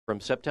from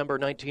September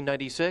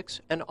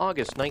 1996 and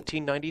August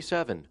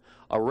 1997.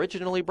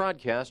 Originally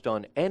broadcast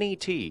on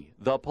NET,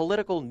 the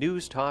political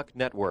news talk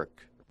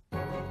network.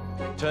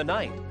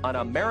 Tonight on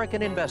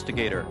American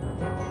Investigator,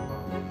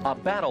 a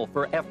battle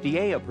for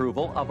FDA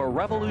approval of a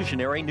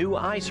revolutionary new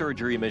eye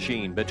surgery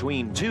machine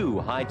between two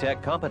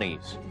high-tech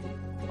companies.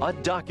 A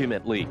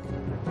document leak.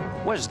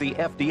 Was the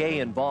FDA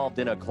involved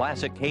in a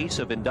classic case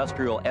of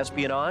industrial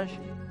espionage?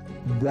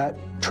 That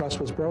trust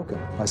was broken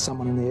by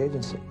someone in the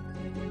agency.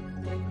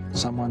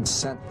 Someone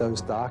sent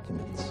those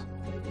documents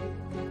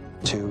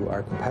to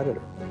our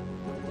competitor,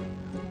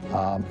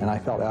 and I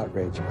felt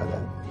outraged by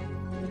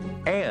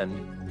that.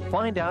 And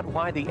find out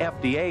why the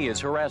FDA is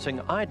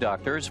harassing eye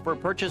doctors for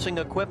purchasing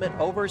equipment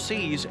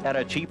overseas at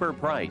a cheaper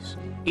price,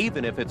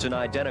 even if it's an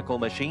identical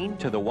machine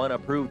to the one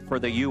approved for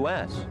the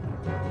U.S.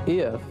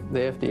 If the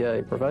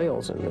FDA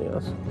prevails in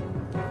this,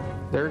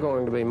 they're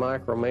going to be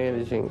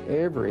micromanaging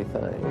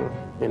everything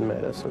in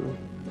medicine,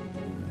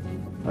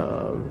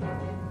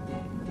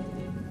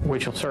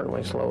 which will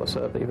certainly slow us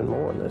up even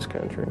more in this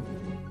country.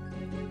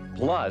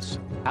 Plus,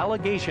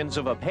 allegations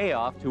of a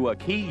payoff to a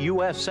key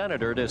U.S.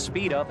 senator to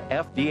speed up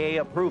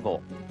FDA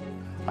approval.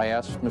 I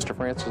asked Mr.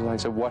 Francis, I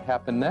said, what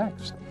happened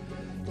next?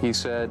 He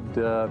said,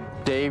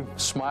 Dave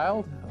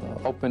smiled,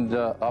 opened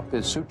up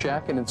his suit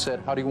jacket and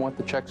said, how do you want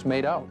the checks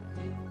made out?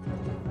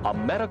 A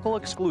medical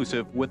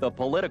exclusive with a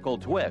political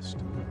twist.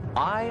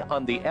 Eye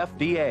on the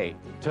FDA,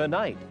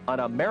 tonight on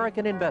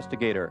American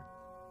Investigator.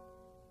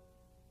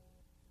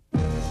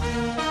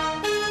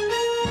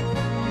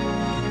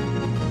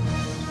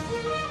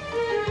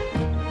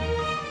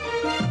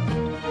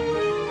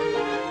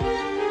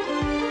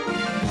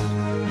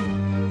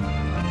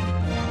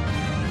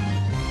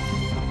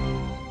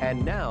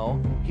 And now,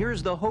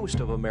 here's the host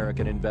of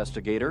American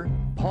Investigator,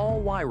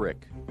 Paul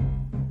Weyrich.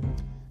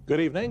 Good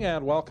evening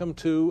and welcome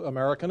to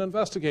American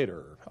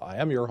Investigator. I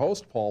am your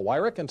host, Paul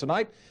Weyrich, and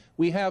tonight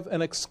we have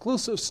an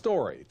exclusive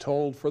story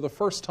told for the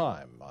first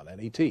time on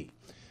NET.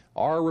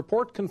 Our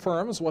report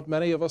confirms what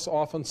many of us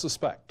often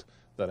suspect,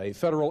 that a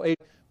federal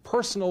agent has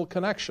personal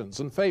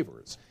connections and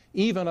favors,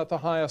 even at the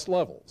highest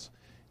levels.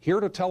 Here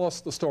to tell us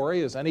the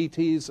story is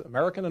NET's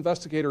American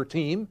Investigator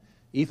team,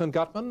 Ethan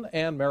Gutman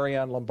and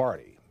Marianne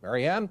Lombardi.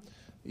 Marianne,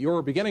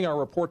 you're beginning our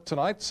report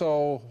tonight,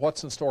 so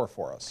what's in store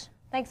for us?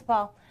 Thanks,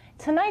 Paul.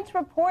 Tonight's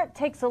report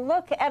takes a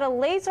look at a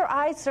laser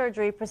eye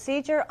surgery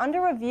procedure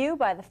under review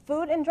by the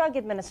Food and Drug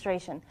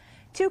Administration.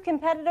 Two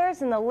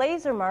competitors in the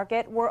laser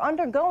market were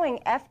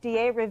undergoing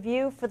FDA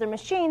review for their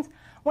machines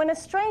when a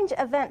strange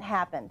event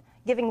happened,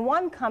 giving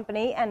one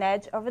company an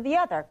edge over the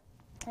other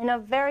in a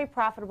very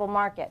profitable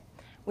market.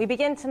 We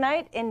begin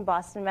tonight in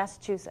Boston,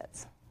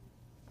 Massachusetts.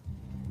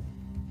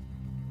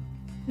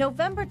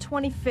 November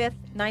 25th,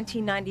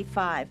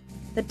 1995,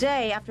 the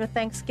day after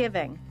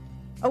Thanksgiving.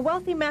 A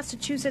wealthy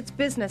Massachusetts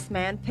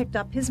businessman picked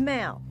up his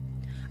mail.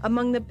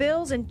 Among the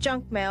bills and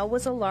junk mail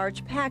was a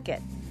large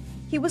packet.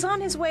 He was on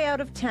his way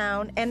out of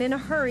town and in a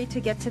hurry to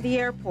get to the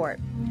airport.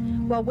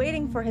 While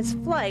waiting for his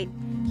flight,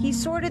 he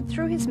sorted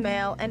through his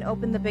mail and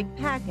opened the big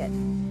packet.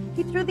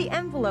 He threw the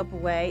envelope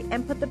away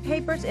and put the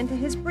papers into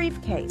his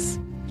briefcase.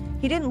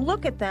 He didn't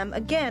look at them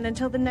again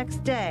until the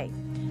next day.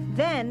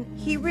 Then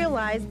he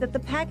realized that the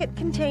packet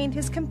contained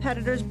his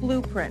competitor's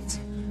blueprints,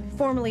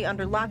 formerly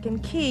under lock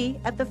and key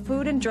at the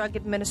Food and Drug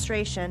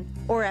Administration,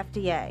 or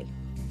FDA.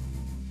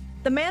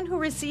 The man who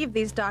received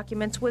these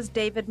documents was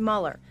David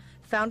Muller,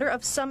 founder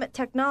of Summit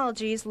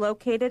Technologies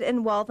located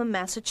in Waltham,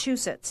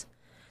 Massachusetts.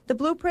 The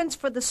blueprints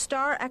for the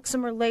Star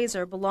Excimer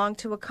laser belong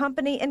to a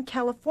company in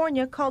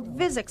California called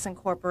Vizix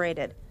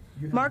Incorporated.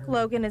 Mark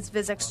Logan is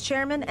Vizix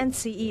chairman and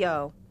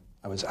CEO.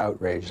 I was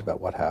outraged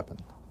about what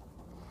happened.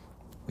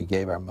 We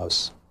gave our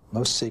most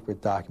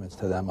secret documents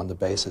to them on the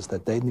basis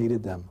that they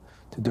needed them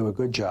to do a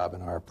good job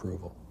in our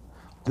approval.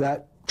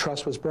 That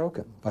trust was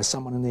broken by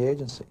someone in the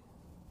agency.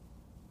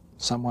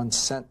 Someone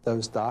sent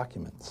those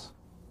documents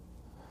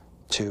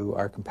to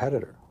our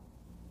competitor,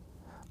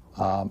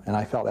 and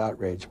I felt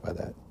outraged by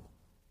that.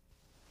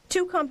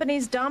 Two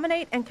companies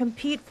dominate and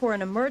compete for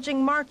an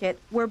emerging market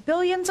where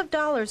billions of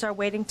dollars are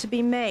waiting to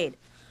be made,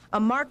 a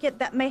market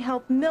that may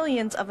help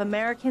millions of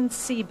Americans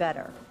see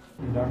better.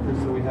 Doctor,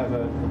 so we have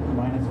a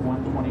minus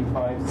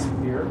 125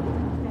 severe.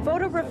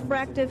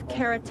 Photorefractive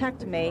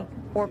keratectomy,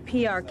 or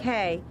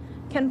PRK,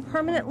 can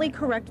permanently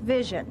correct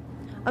vision,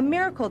 a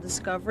miracle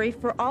discovery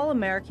for all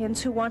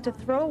Americans who want to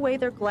throw away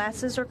their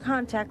glasses or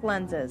contact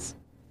lenses.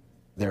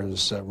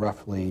 There's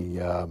roughly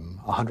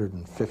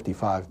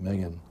 155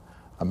 million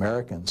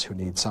Americans who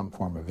need some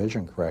form of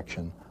vision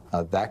correction.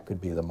 That could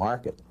be the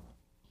market.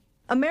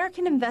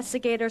 American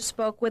Investigator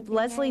spoke with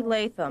Leslie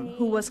Latham,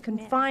 who was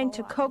confined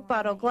to Coke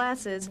bottle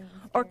glasses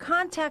or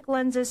contact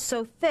lenses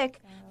so thick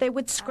they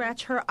would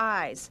scratch her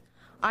eyes.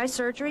 Eye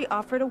surgery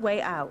offered a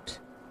way out.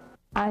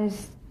 I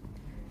just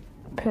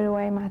put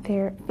away my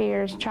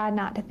fears, tried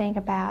not to think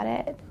about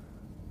it,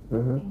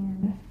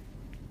 and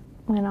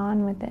went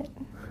on with it.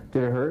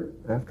 Did it hurt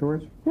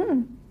afterwards?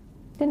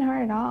 Didn't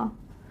hurt at all.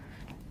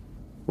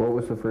 What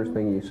was the first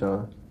thing you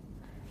saw?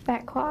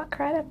 That clock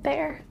right up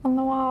there on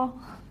the wall.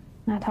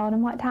 And I told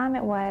him what time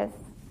it was,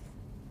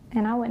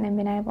 and I wouldn't have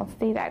been able to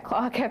see that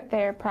clock up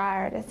there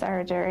prior to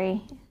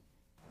surgery.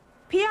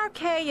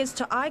 PRK is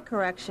to eye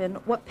correction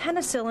what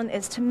penicillin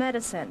is to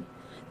medicine.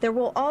 There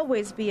will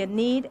always be a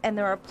need, and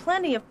there are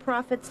plenty of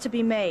profits to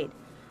be made.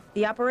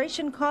 The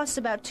operation costs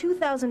about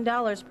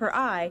 $2,000 per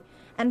eye,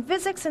 and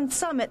Vizix and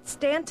Summit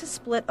stand to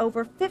split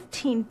over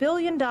 $15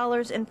 billion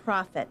in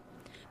profit.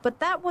 But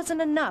that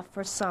wasn't enough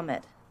for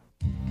Summit.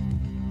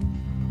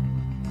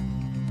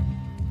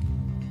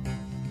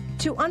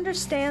 To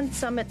understand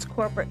Summit's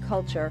corporate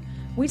culture,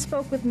 we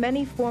spoke with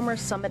many former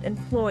Summit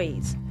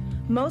employees.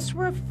 Most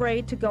were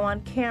afraid to go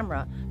on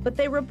camera, but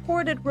they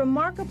reported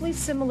remarkably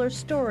similar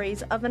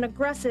stories of an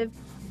aggressive,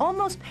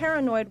 almost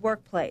paranoid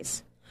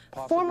workplace.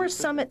 Former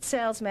Summit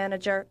sales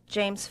manager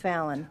James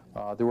Fallon.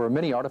 There were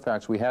many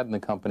artifacts we had in the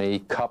company,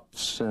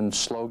 cups and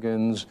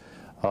slogans,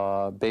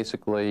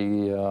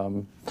 basically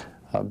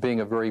being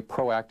a very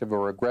proactive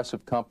or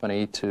aggressive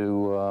company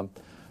to,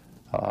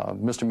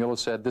 Mr. Muller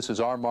said, this is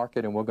our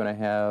market and we're going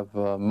to have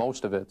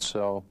most of it,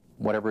 so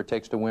whatever it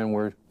takes to win,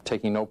 we're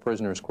taking no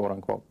prisoners, quote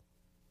unquote.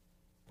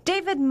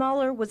 David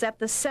Muller was at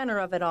the center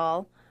of it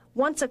all.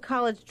 Once a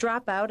college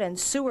dropout and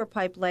sewer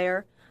pipe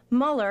layer,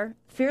 Muller,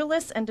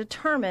 fearless and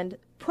determined,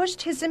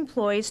 pushed his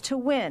employees to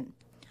win.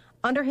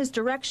 Under his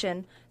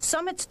direction,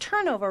 Summit's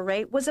turnover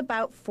rate was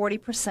about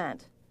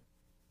 40%.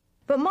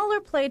 But Muller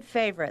played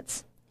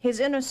favorites. His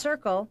inner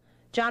circle,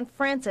 John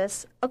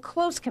Francis, a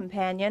close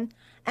companion,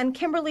 and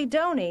Kimberly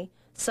Doney,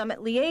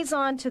 Summit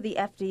liaison to the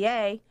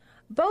FDA,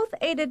 both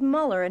aided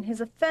Muller in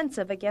his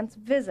offensive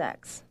against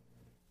Vizix.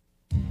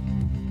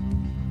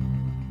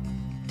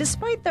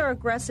 Despite their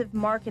aggressive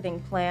marketing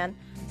plan,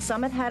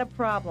 Summit had a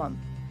problem.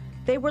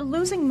 They were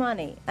losing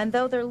money, and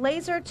though their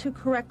laser to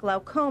correct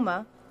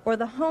glaucoma, or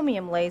the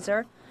Homium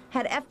laser,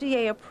 had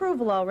FDA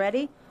approval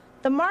already,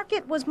 the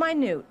market was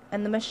minute,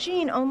 and the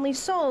machine only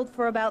sold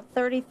for about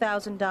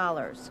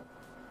 $30,000.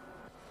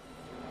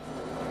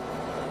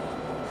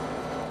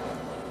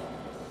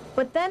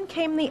 But then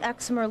came the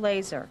excimer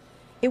laser.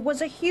 It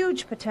was a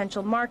huge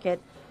potential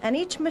market, and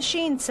each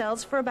machine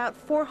sells for about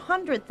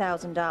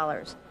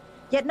 $400,000.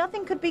 Yet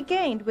nothing could be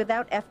gained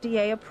without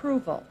FDA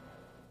approval.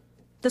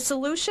 The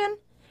solution?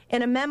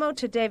 In a memo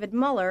to David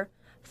Muller,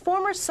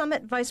 former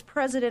Summit Vice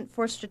President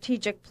for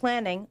Strategic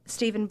Planning,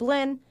 Stephen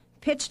Blinn,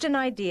 pitched an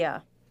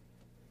idea.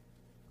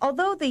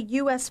 Although the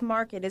U.S.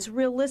 market is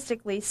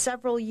realistically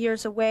several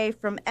years away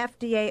from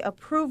FDA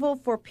approval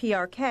for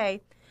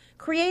PRK,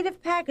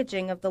 creative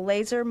packaging of the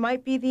laser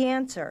might be the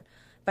answer.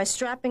 By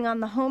strapping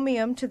on the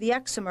Homium to the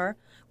excimer,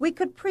 we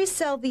could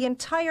pre-sell the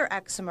entire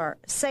excimer,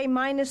 say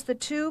minus the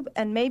tube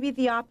and maybe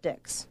the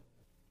optics.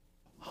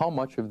 How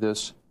much of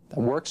this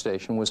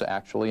workstation was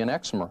actually an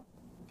excimer,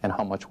 and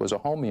how much was a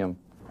Homium?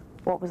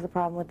 What was the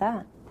problem with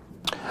that?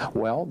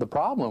 Well, the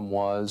problem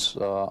was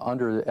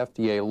under the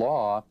FDA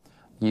law,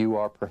 you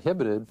are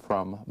prohibited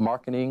from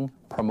marketing,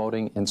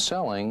 promoting, and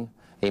selling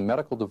a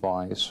medical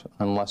device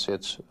unless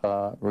it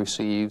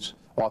receives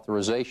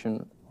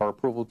authorization or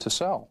approval to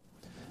sell.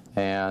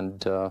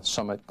 And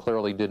Summit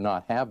clearly did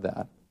not have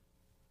that.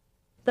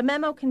 The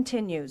memo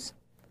continues.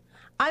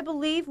 I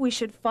believe we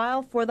should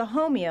file for the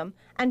Homium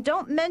and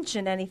don't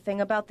mention anything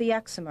about the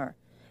excimer.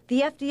 The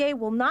FDA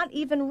will not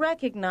even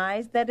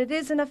recognize that it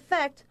is in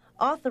effect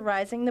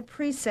authorizing the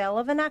pre-sale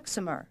of an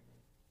excimer.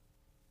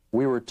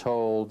 We were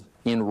told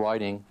in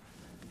writing,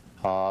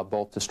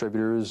 both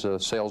distributors,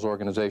 sales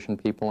organization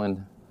people,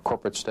 and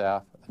corporate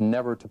staff,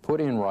 never to put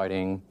in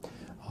writing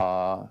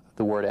the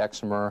word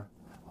excimer,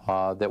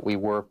 that we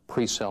were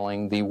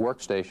pre-selling the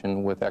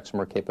workstation with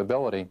excimer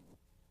capability.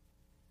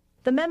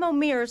 The memo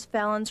mirrors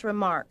Fallon's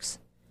remarks.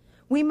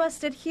 We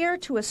must adhere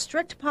to a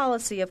strict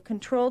policy of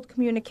controlled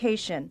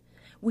communication.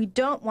 We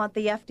don't want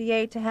the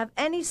FDA to have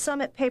any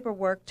Summit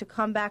paperwork to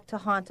come back to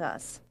haunt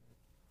us.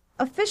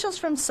 Officials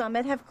from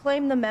Summit have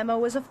claimed the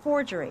memo is a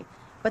forgery,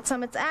 but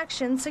Summit's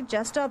actions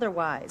suggest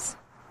otherwise.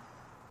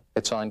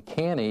 It's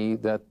uncanny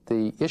that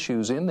the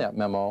issues in that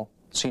memo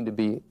seem to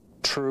be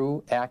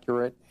true,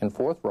 accurate, and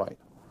forthright.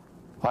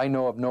 I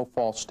know of no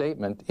false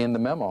statement in the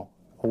memo.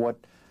 What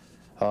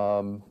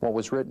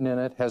was written in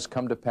it has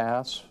come to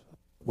pass.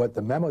 What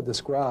the memo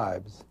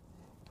describes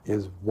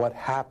is what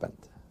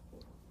happened,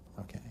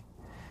 okay?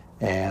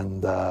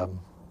 And I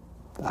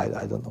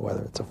don't know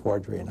whether it's a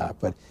forgery or not,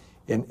 but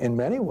in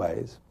many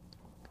ways,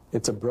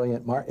 it's a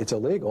brilliant, it's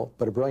illegal,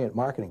 but a brilliant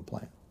marketing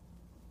plan.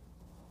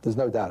 There's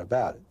no doubt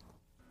about it.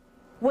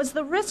 Was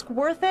the risk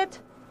worth it?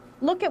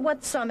 Look at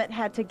what Summit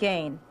had to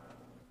gain.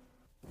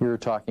 You're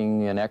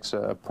talking in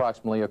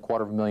approximately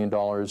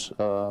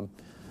 $250,000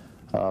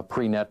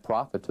 pre-net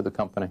profit to the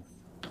company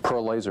per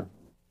laser.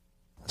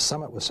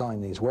 Summit was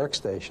selling these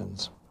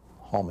workstations,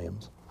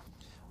 Homiums,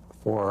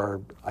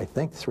 for I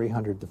think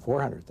 $300,000 to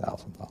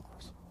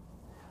 $400,000.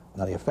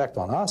 Now the effect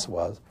on us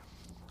was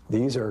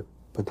these are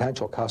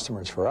potential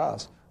customers for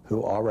us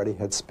who already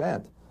had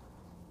spent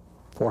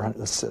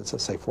let's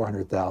say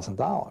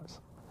 $400,000,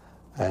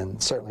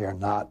 and certainly are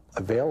not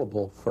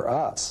available for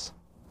us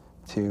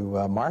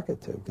to market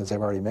to because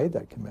they've already made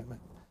that commitment.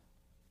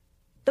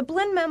 The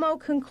Blinn memo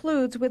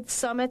concludes with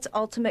Summit's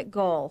ultimate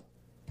goal.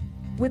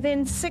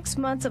 Within 6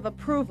 months of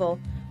approval,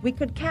 we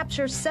could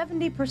capture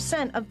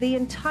 70% of the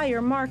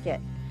entire market.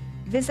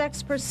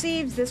 Vizx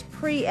perceives this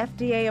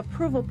pre-FDA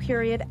approval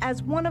period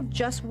as one of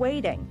just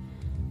waiting.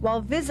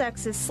 While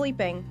Vizx is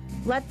sleeping,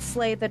 let's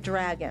slay the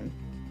dragon.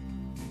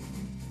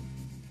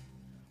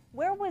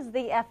 Where was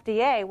the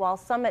FDA while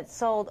Summit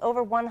sold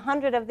over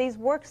 100 of these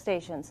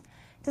workstations?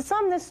 To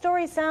some, this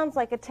story sounds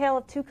like a tale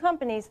of two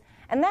companies,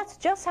 and that's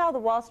just how the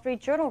Wall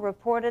Street Journal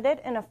reported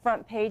it in a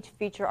front-page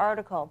feature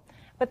article.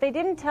 But they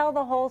didn't tell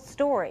the whole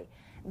story.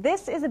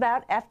 This is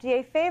about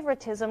FDA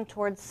favoritism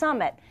towards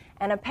Summit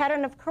and a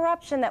pattern of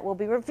corruption that will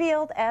be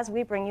revealed as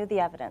we bring you the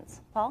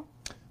evidence. Paul?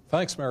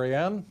 Thanks,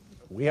 Marianne.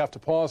 We have to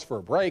pause for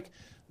a break.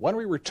 When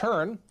we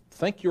return,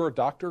 think your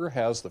doctor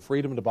has the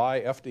freedom to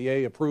buy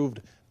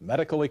FDA-approved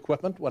medical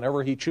equipment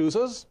whenever he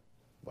chooses?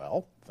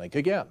 Well, think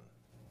again.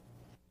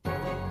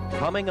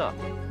 Coming up,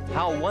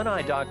 how one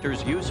eye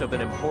doctor's use of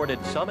an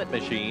imported Summit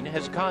machine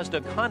has caused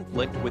a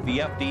conflict with the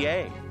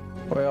FDA.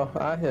 Well,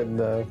 I had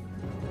a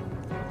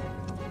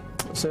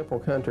simple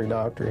country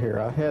doctor here.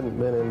 I hadn't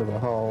been into the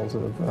halls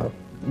of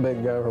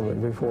big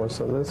government before,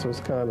 so this was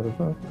kind of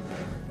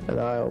an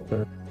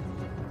eye-opener.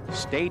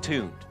 Stay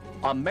tuned.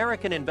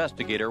 American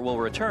Investigator will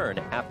return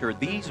after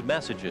these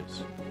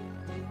messages.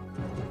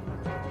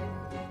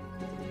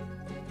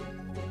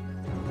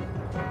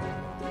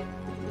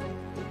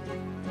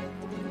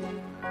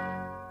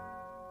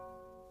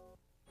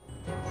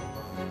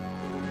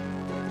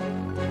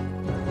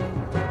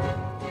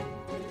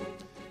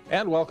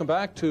 And welcome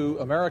back to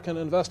American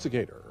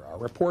Investigator. Our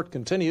report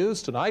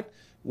continues tonight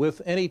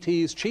with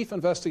NET's Chief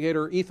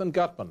Investigator, Ethan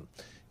Gutman.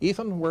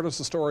 Ethan, where does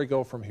the story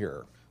go from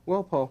here?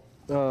 Well, Paul,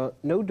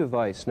 no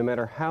device, no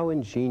matter how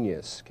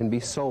ingenious, can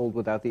be sold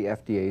without the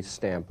FDA's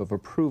stamp of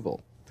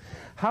approval.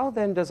 How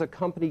then does a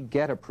company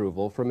get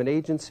approval from an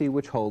agency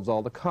which holds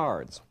all the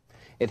cards?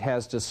 It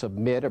has to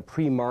submit a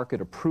pre-market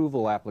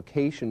approval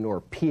application, or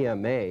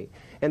PMA,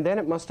 and then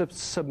it must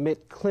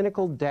submit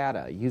clinical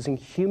data using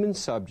human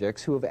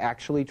subjects who have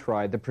actually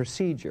tried the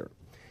procedure.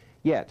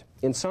 Yet,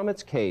 in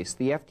Summit's case,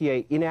 the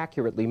FDA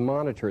inaccurately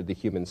monitored the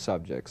human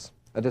subjects,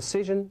 a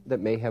decision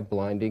that may have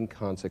blinding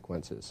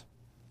consequences.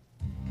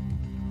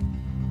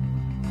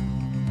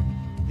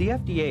 The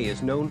FDA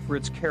is known for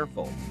its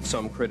careful,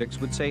 some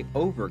critics would say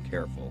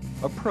over-careful,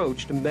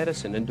 approach to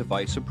medicine and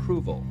device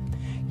approval.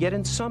 Yet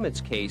in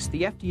Summit's case,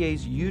 the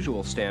FDA's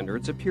usual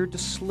standards appeared to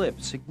slip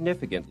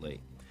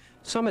significantly.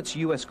 Summit's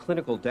U.S.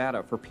 clinical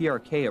data for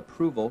PRK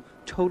approval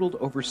totaled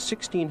over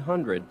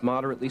 1,600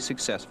 moderately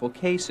successful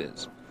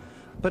cases.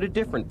 But a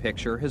different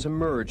picture has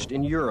emerged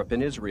in Europe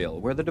and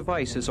Israel, where the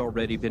device has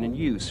already been in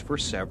use for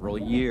several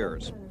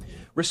years.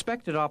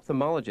 Respected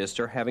ophthalmologists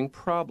are having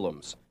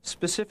problems,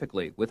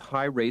 specifically with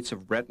high rates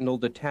of retinal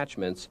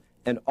detachments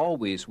and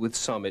always with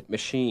Summit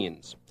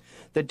machines.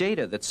 The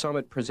data that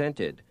Summit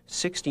presented,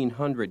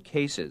 1,600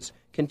 cases,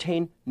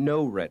 contain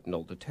no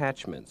retinal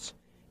detachments.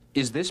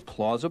 Is this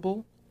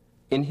plausible?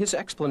 In his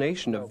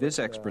explanation of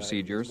Vizx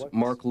procedures,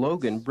 Mark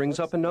Logan brings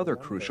up another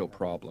crucial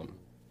problem.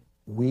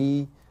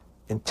 We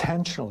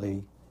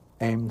intentionally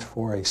aimed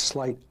for a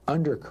slight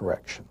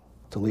undercorrection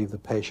to leave the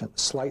patient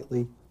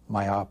slightly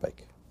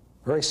myopic,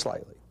 very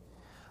slightly.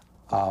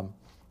 And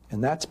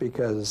that's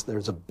because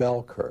there's a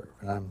bell curve,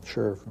 and I'm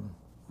sure from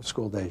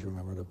school days you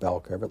remember the bell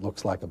curve. It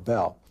looks like a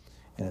bell,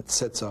 and it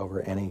sits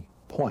over any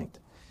point.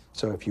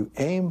 So if you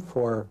aim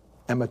for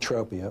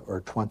emetropia,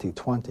 or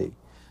 20/20,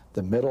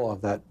 the middle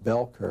of that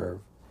bell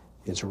curve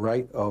is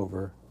right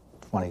over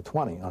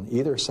 20/20. On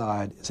either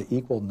side is an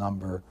equal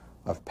number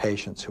of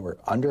patients who are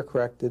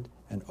undercorrected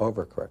and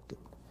overcorrected.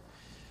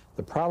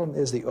 The problem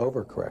is the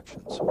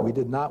overcorrections. We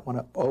did not want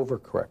to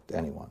overcorrect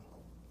anyone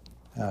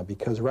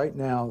because right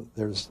now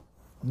there's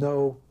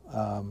no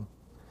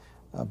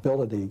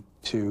ability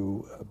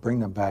to bring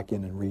them back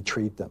in and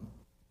retreat them.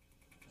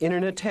 In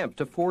an attempt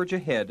to forge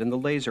ahead in the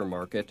laser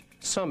market,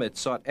 Summit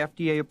sought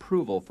FDA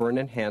approval for an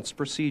enhanced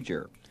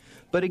procedure.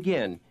 But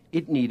again,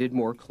 it needed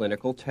more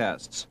clinical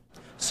tests.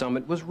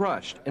 Summit was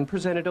rushed and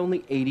presented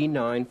only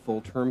 89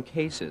 full-term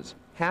cases,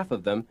 half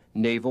of them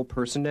naval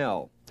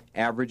personnel.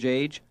 Average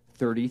age,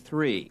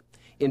 33.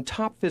 In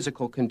top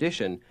physical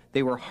condition,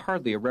 they were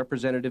hardly a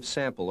representative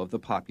sample of the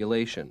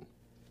population.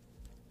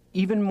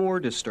 Even more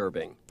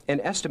disturbing, an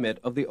estimate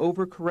of the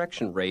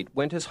overcorrection rate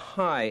went as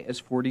high as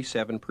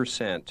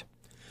 47%.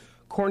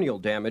 Corneal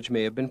damage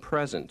may have been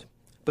present,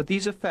 but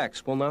these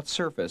effects will not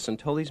surface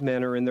until these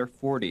men are in their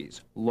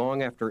 40s,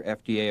 long after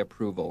FDA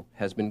approval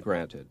has been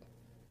granted.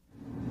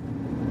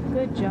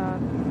 Good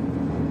job.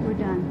 We're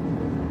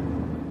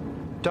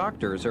done.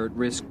 Doctors are at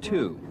risk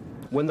too.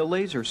 When the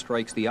laser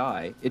strikes the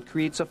eye, it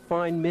creates a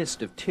fine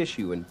mist of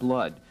tissue and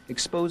blood,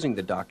 exposing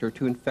the doctor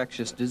to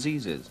infectious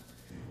diseases.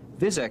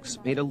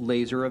 Vizx made a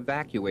laser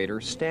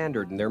evacuator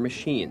standard in their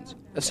machines,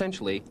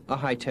 essentially a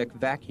high-tech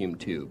vacuum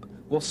tube,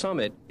 while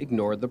Summit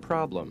ignored the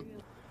problem.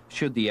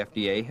 Should the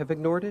FDA have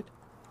ignored it?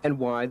 And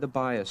why the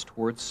bias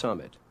towards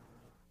Summit?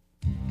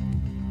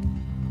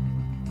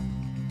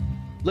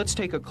 Let's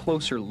take a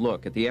closer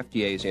look at the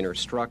FDA's inner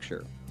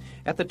structure.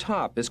 At the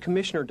top is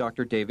Commissioner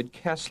Dr. David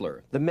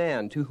Kessler, the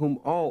man to whom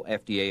all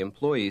FDA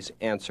employees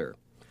answer.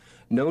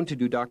 Known to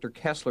do Dr.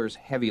 Kessler's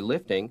heavy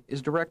lifting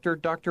is Director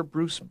Dr.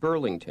 Bruce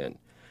Burlington.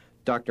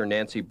 Dr.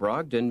 Nancy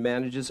Brogdon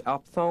manages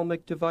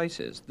ophthalmic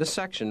devices, the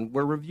section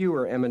where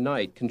reviewer Emma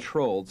Knight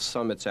controlled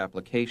Summit's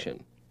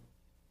application.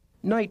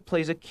 Knight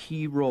plays a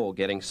key role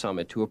getting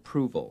Summit to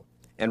approval.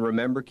 And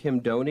remember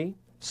Kim Doney,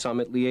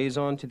 Summit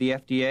liaison to the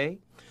FDA?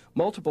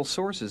 Multiple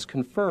sources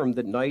confirmed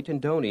that Knight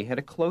and Doney had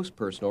a close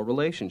personal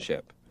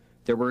relationship.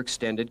 There were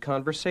extended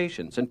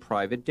conversations and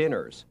private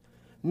dinners.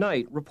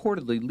 Knight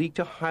reportedly leaked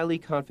a highly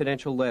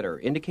confidential letter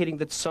indicating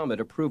that Summit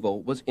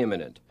approval was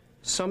imminent.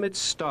 Summit's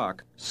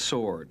stock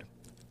soared.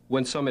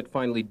 When Summit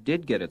finally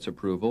did get its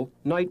approval,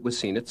 Knight was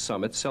seen at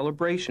Summit's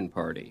celebration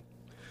party.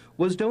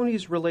 Was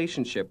Doney's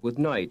relationship with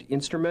Knight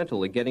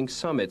instrumental in getting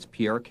Summit's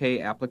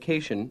PRK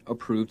application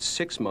approved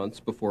 6 months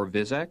before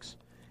Visex?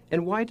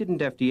 And why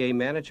didn't FDA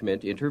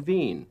management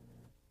intervene?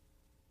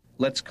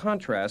 Let's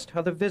contrast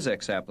how the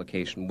Visex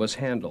application was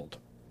handled.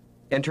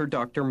 Enter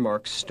Dr.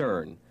 Mark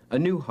Stern, a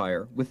new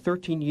hire with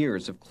 13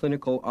 years of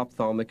clinical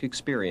ophthalmic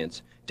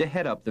experience to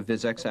head up the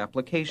Visex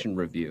application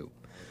review.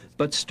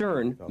 But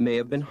Stern may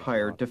have been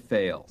hired to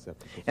fail.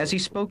 As he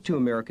spoke to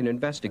American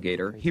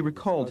Investigator, he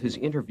recalled his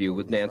interview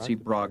with Nancy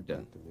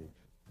Brogdon.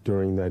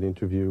 During that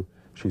interview,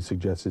 she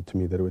suggested to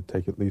me that it would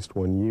take at least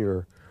 1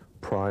 year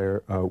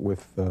prior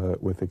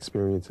with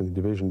experience in the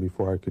division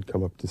before I could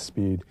come up to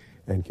speed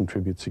and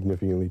contribute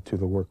significantly to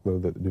the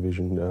workload that the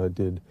division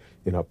did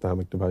in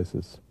ophthalmic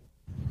devices.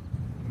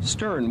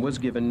 Stern was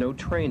given no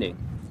training.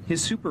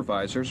 His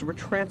supervisors were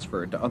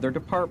transferred to other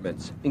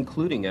departments,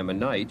 including Emma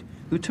Knight,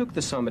 who took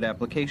the Summit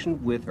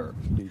application with her.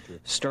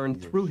 Stern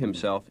threw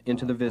himself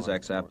into the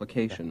Visex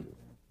application.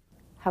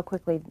 How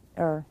quickly,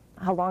 or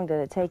how long did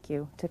it take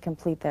you to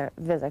complete the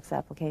Visex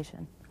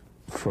application?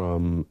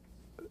 From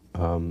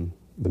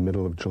the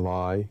middle of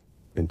July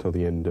until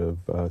the end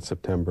of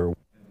September.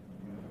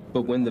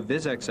 But when the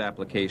Visex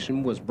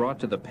application was brought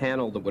to the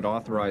panel that would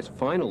authorize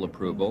final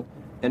approval,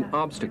 an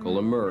obstacle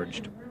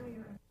emerged.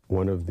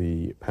 One of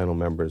the panel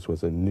members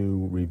was a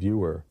new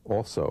reviewer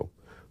also,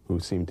 who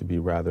seemed to be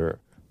rather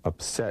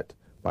upset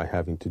by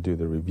having to do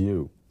the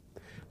review.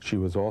 She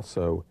was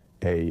also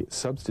a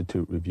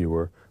substitute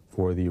reviewer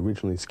for the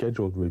originally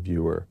scheduled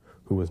reviewer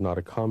who was not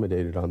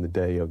accommodated on the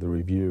day of the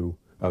review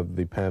of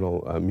the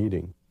panel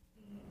meeting.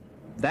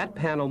 That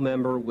panel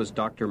member was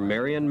Dr.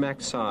 Marian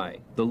Macsai,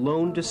 the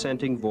lone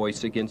dissenting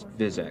voice against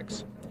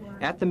Visex.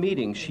 At the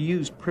meeting, she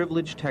used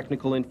privileged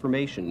technical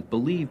information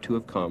believed to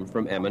have come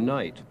from Emma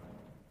Knight.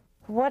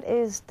 What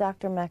is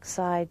Dr.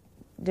 Macsai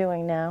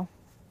doing now?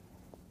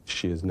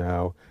 She is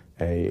now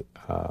a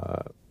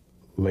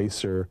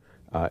laser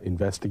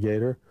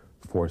investigator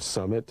for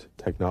Summit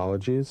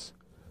Technologies,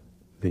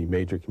 the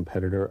major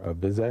competitor of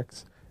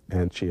Visex,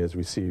 and she has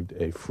received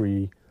a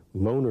free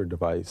loaner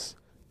device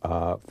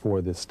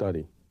for this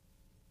study.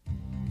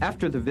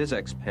 After the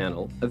Visex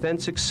panel,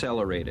 events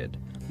accelerated.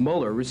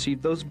 Muller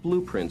received those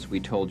blueprints we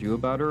told you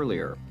about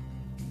earlier.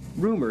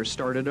 Rumors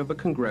started of a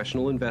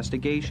congressional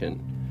investigation.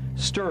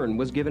 Stern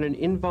was given an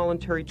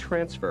involuntary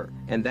transfer,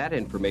 and that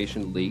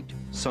information leaked,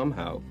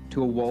 somehow,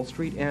 to a Wall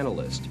Street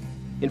analyst.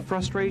 In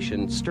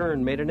frustration,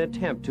 Stern made an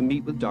attempt to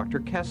meet with Dr.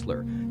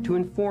 Kessler to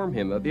inform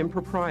him of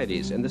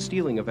improprieties and the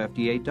stealing of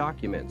FDA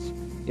documents.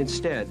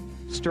 Instead,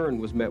 Stern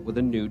was met with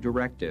a new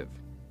directive.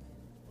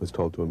 I was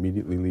told to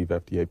immediately leave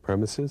FDA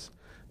premises,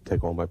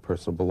 take all my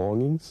personal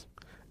belongings,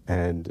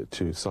 and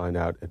to sign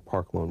out at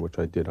Park Lawn, which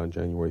I did on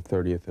January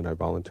 30th, and I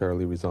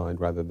voluntarily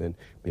resigned rather than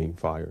being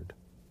fired.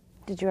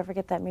 Did you ever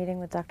get that meeting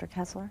with Dr.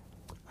 Kessler?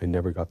 I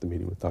never got the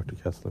meeting with Dr.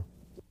 Kessler.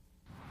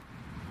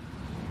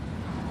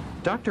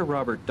 Dr.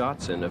 Robert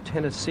Dotson of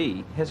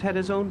Tennessee has had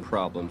his own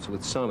problems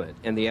with Summit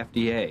and the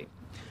FDA.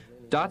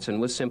 Dotson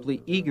was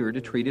simply eager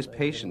to treat his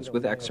patients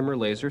with excimer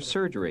laser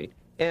surgery,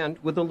 and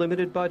with a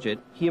limited budget,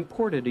 he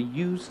imported a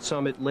used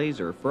Summit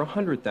laser for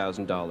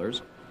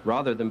 $100,000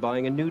 rather than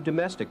buying a new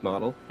domestic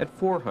model at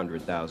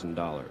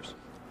 $400,000.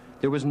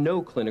 There was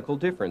no clinical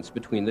difference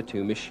between the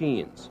two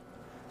machines.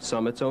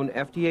 Summit's own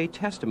FDA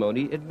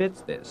testimony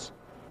admits this.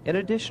 An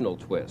additional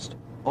twist: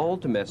 all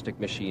domestic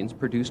machines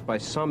produced by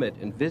Summit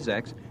and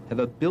Visex have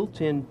a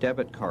built-in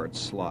debit card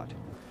slot.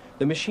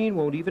 The machine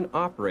won't even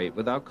operate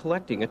without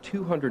collecting a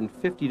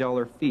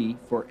 $250 fee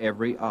for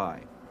every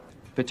eye.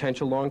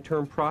 Potential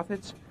long-term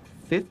profits?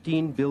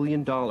 $15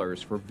 billion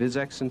for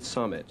Visex and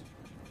Summit.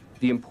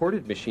 The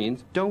imported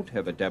machines don't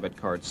have a debit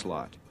card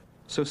slot.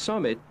 So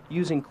Summit,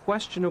 using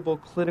questionable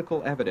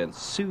clinical evidence,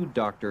 sued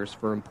doctors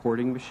for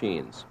importing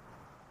machines.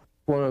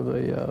 One of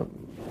the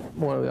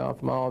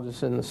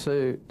ophthalmologists in the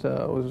suit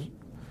was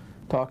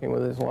talking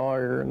with his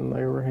lawyer, and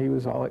he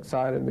was all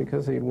excited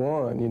because he'd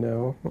won, you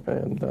know.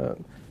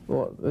 And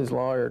his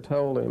lawyer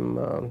told him,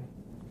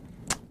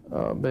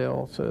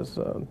 Bill says,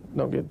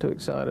 don't get too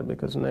excited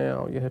because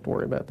now you have to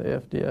worry about the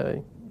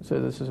FDA. He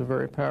said this is a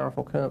very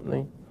powerful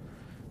company,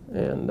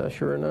 and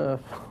sure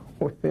enough,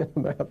 within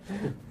about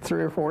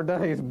 3 or 4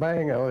 days,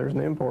 bang, oh, there's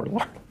an import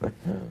alert.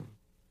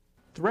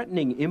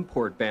 Threatening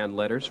import ban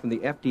letters from the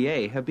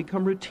FDA have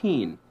become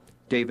routine.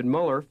 David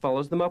Muller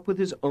follows them up with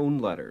his own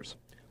letters.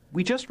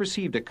 We just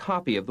received a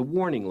copy of the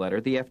warning letter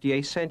the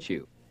FDA sent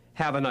you.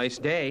 Have a nice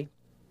day.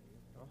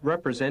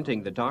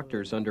 Representing the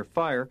doctors under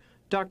fire,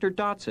 Dr.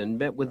 Dotson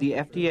met with the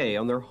FDA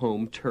on their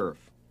home turf.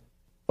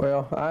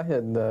 Well, I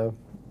had a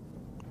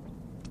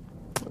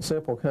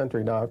simple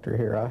country doctor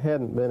here. I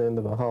hadn't been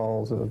into the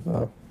halls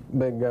of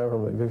big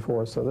government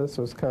before, so this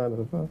was kind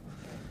of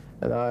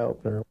an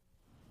eye-opener.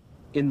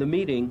 In the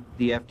meeting,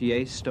 the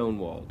FDA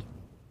stonewalled.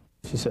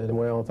 She said,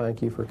 well,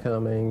 thank you for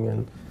coming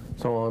and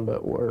so on,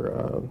 but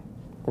we're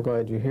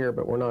glad you're here,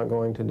 but we're not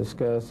going to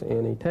discuss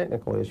any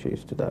technical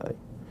issues today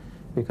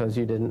because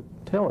you didn't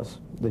tell us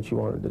that you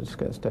wanted to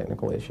discuss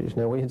technical issues.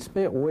 Now, we had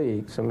spent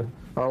weeks, and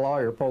our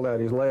lawyer pulled out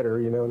his letter,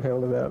 and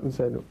held it out and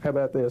said, how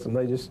about this? And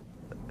they just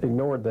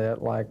ignored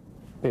that like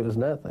it was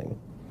nothing.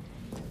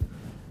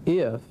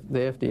 If the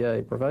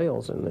FDA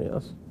prevails in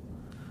this,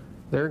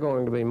 they're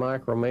going to be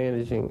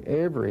micromanaging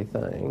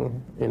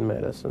everything in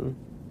medicine,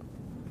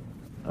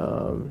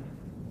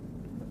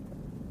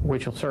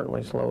 which will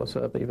certainly slow us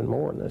up even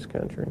more in this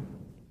country.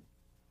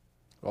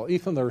 Well,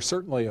 Ethan, there's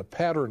certainly a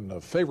pattern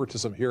of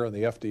favoritism here in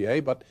the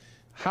FDA, but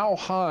how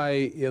high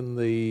in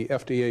the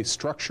FDA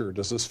structure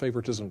does this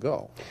favoritism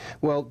go?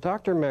 Well,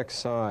 Dr.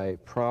 Macsai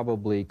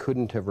probably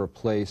couldn't have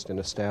replaced an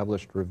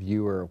established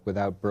reviewer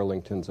without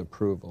Burlington's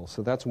approval.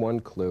 So that's one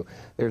clue.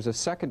 There's a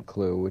second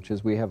clue, which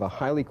is we have a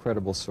highly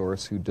credible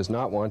source who does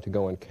not want to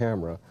go on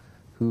camera,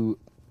 who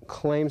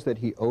claims that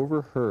he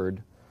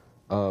overheard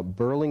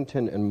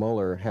Burlington and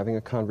Muller having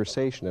a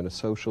conversation in a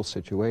social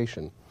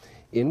situation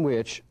in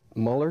which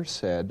Muller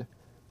said,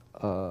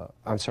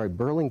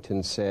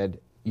 Burlington said,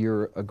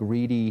 you're a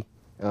greedy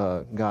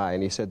guy,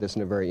 and he said this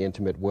in a very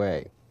intimate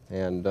way.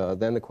 And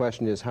then the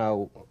question is,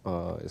 how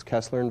is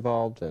Kessler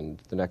involved? And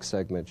the next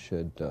segment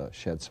should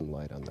shed some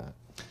light on that.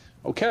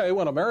 Okay,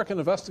 when American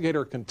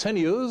Investigator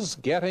continues,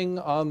 getting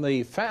on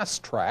the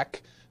fast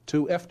track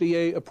to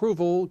FDA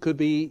approval could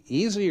be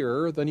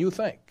easier than you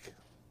think.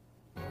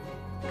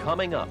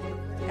 Coming up,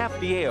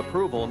 FDA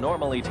approval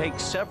normally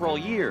takes several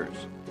years,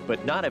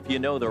 but not if you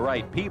know the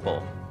right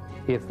people.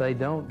 If they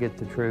don't get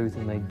the truth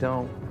and they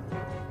don't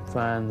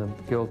find the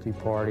guilty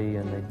party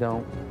and they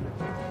don't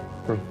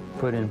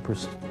put in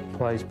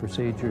place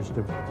procedures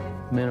to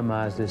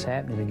minimize this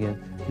happening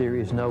again, there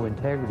is no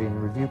integrity in the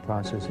review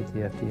process at the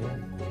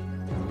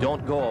FDA.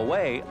 Don't go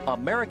away.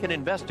 American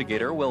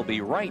Investigator will be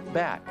right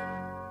back.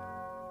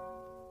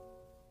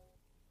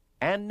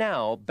 And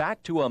now,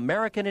 back to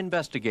American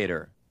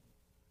Investigator.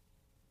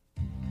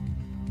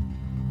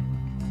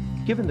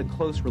 Given the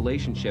close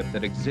relationship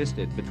that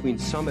existed between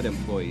Summit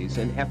employees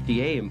and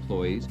FDA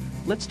employees,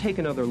 let's take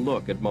another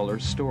look at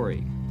Muller's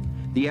story.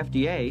 The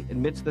FDA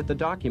admits that the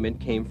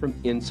document came from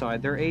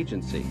inside their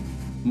agency.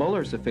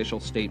 Muller's official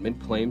statement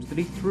claims that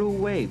he threw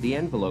away the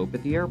envelope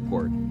at the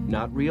airport,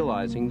 not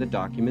realizing the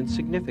document's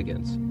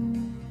significance.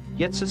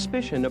 Yet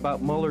suspicion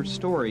about Muller's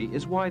story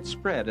is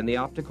widespread in the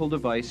optical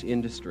device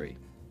industry.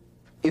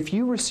 If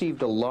you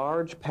received a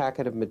large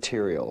packet of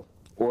material,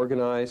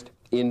 organized,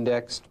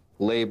 indexed,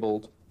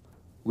 labeled,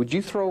 would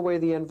you throw away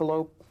the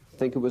envelope,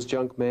 think it was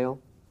junk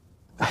mail?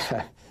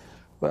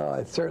 Well,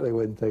 I certainly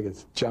wouldn't think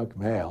it's junk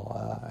mail.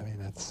 I mean,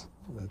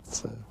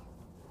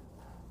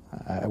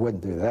 I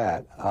wouldn't do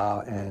that.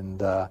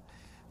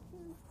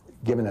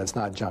 Given that it's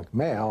not junk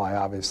mail, I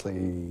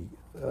obviously,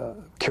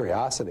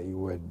 curiosity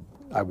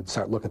I would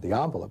start looking at the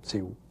envelope, see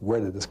where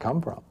did this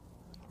come from?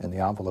 And the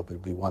envelope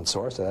would be one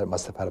source of that. It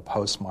must have had a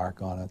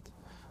postmark on it.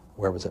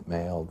 Where was it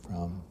mailed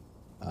from?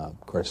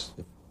 Of course,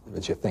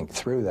 as you think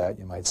through that,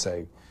 you might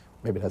say,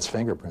 maybe it has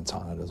fingerprints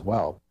on it as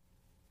well.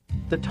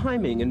 The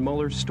timing in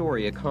Muller's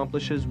story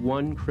accomplishes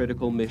one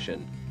critical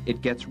mission.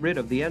 It gets rid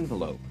of the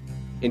envelope.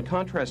 In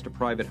contrast to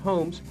private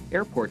homes,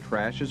 airport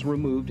trash is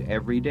removed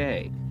every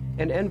day.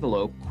 An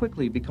envelope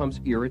quickly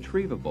becomes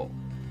irretrievable.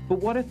 But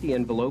what if the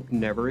envelope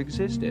never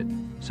existed?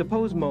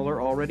 Suppose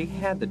Muller already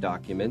had the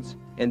documents,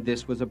 and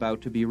this was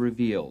about to be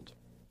revealed.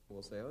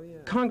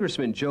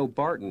 Congressman Joe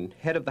Barton,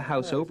 head of the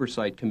House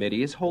Oversight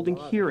Committee, is holding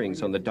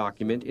hearings on the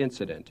document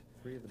incident.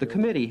 The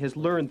committee has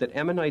learned that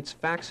Ammonite's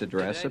fax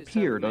address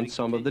appeared on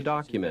some of the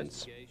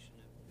documents.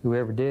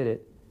 Whoever did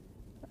it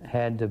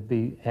had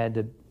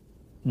to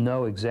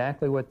know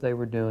exactly what they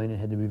were doing and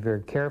had to be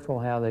very careful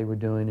how they were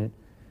doing it,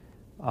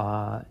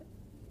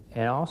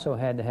 and also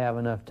had to have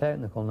enough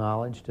technical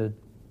knowledge to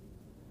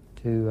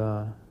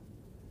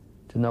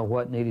know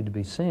what needed to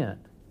be sent.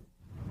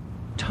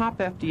 Top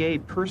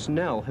FDA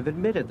personnel have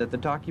admitted that the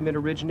document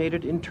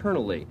originated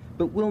internally,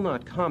 but will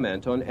not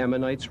comment on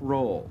Ammonite's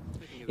role.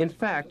 In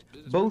fact,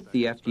 both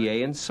the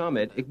FDA and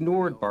Summit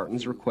ignored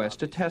Barton's request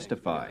to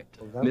testify.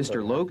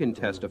 Mr. Logan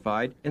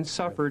testified and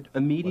suffered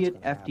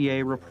immediate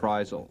FDA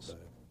reprisals.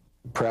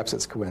 Perhaps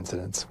it's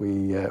coincidence.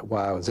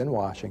 While I was in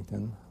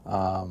Washington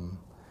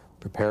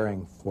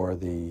preparing for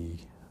the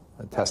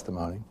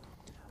testimony,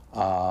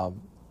 I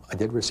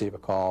did receive a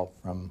call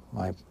from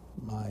my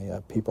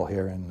people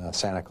here in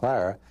Santa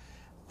Clara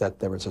that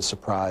there was a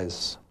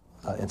surprise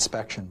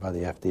inspection by the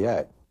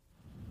FDA.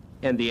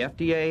 And the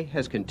FDA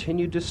has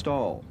continued to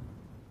stall.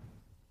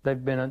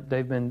 They've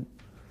been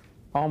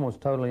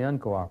almost totally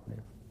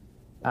uncooperative.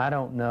 I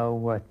don't know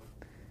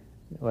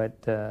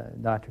what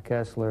Dr.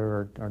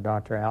 Kessler or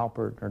Dr.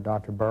 Alpert or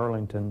Dr.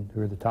 Burlington,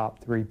 who are the top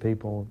three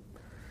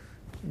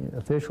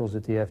officials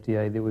at the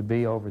FDA that would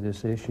be over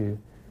this issue,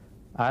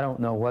 I don't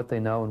know what they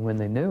know and when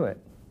they knew it.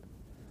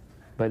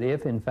 But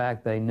if in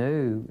fact they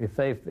knew, if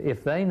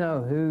they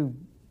know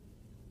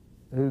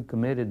who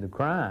committed the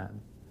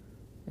crime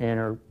and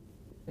are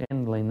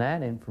handling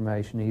that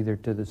information either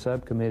to the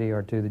subcommittee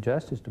or to the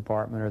Justice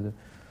Department or the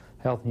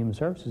Health and Human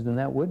Services, then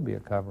that would be a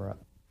cover-up.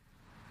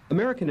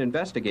 American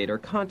Investigator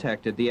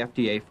contacted the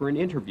FDA for an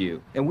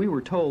interview, and we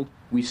were told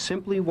we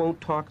simply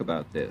won't talk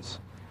about this.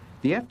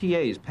 The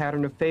FDA's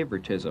pattern of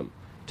favoritism,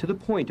 to the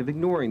point of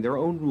ignoring their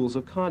own rules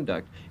of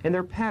conduct, and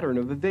their pattern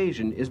of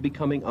evasion is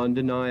becoming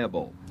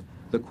undeniable.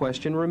 The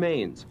question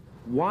remains,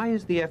 why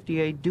is the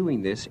FDA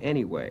doing this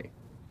anyway?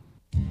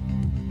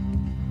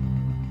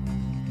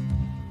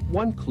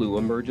 One clue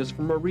emerges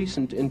from a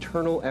recent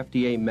internal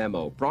FDA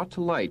memo brought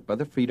to light by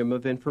the Freedom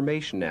of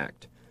Information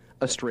Act.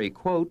 A stray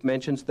quote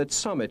mentions that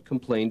Summit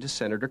complained to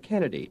Senator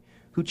Kennedy,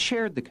 who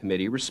chaired the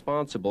committee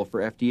responsible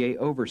for FDA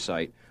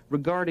oversight,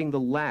 regarding the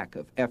lack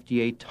of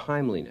FDA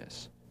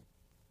timeliness.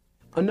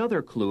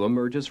 Another clue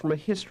emerges from a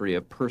history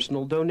of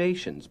personal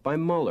donations by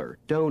Muller,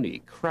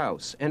 Doney,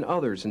 Krauss, and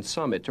others in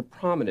Summit to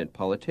prominent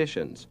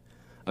politicians.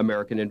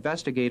 American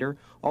Investigator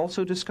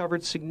also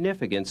discovered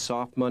significant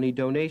soft money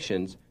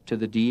donations to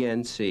the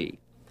DNC.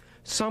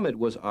 Summit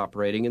was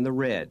operating in the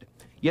red,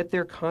 yet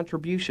their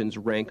contributions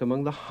rank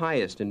among the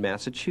highest in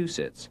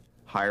Massachusetts,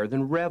 higher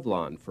than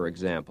Revlon, for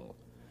example.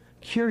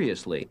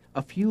 Curiously,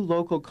 a few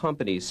local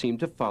companies seem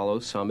to follow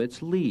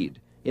Summit's lead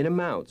in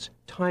amounts,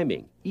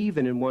 timing,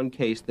 even in one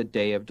case the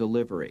day of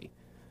delivery.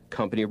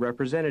 Company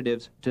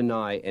representatives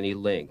deny any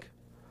link.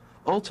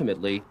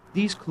 Ultimately,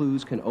 these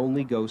clues can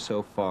only go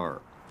so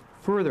far.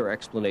 Further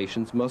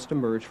explanations must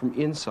emerge from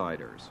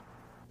insiders.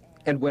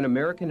 And when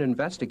American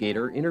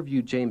Investigator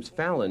interviewed James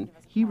Fallon,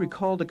 he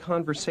recalled a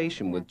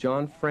conversation with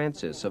John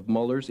Francis of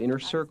Muller's Inner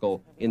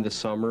Circle in the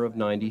summer of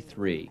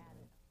 '93.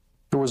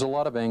 There was a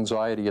lot of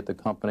anxiety at the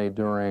company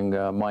during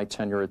my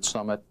tenure at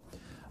Summit.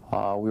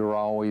 We were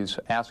always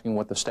asking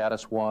what the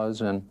status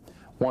was, and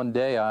one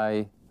day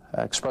I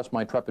expressed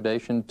my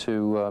trepidation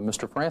to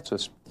Mr.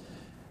 Francis,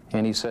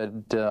 and he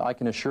said, I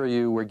can assure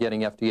you we're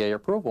getting FDA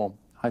approval.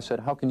 I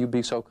said, how can you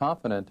be so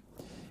confident?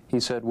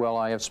 He said, well,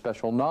 I have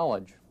special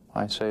knowledge.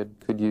 I said,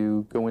 could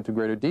you go into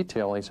greater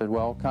detail? He said,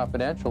 well,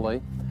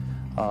 confidentially,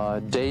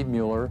 Dave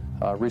Muller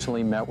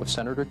recently met with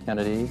Senator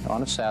Kennedy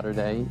on a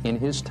Saturday in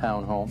his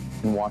townhome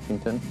in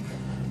Washington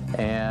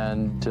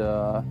and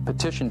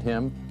petitioned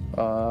him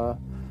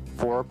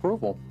for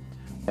approval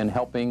and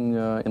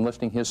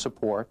enlisting his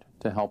support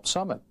to help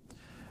Summit.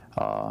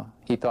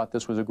 He thought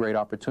this was a great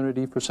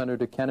opportunity for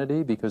Senator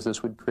Kennedy because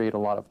this would create a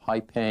lot of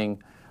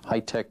high-paying,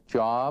 high-tech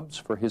jobs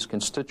for his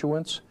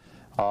constituents.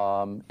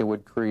 It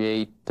would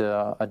create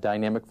a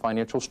dynamic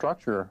financial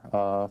structure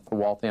for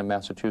Waltham,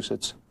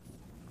 Massachusetts.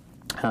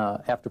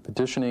 After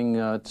petitioning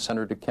to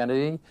Senator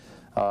Kennedy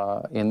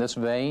in this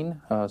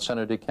vein,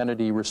 Senator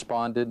Kennedy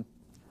responded,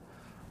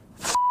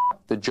 "F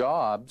the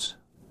jobs.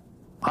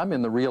 I'm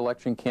in the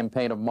re-election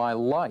campaign of my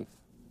life.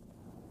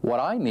 What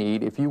I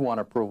need, if you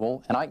want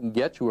approval, and I can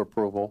get you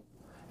approval,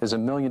 is $1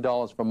 million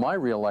for my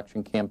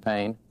re-election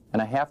campaign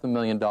and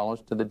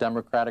 $500,000 to the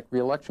Democratic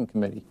Re-election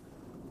Committee."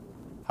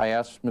 I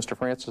asked Mr.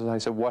 Francis, I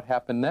said, what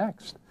happened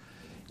next?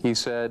 He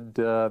said,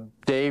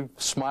 Dave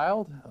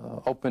smiled,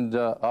 opened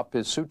up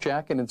his suit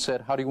jacket and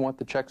said, how do you want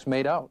the checks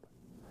made out?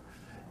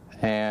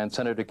 And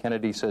Senator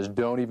Kennedy says,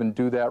 don't even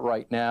do that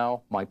right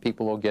now. My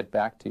people will get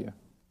back to you.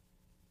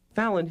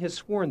 Fallon has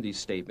sworn these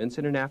statements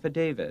in an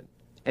affidavit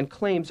and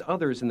claims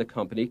others in the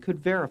company could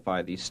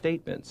verify these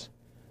statements.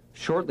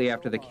 Shortly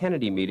after the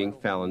Kennedy meeting,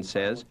 Fallon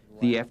says,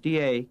 the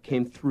FDA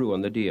came through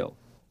on the deal.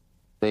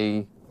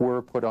 They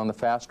were put on the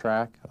fast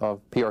track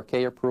of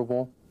PRK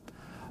approval.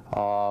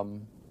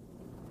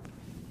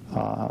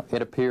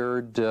 It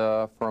appeared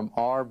from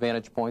our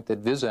vantage point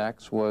that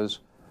Visax was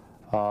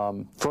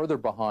further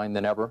behind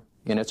than ever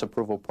in its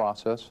approval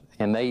process,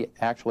 and they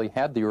actually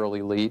had the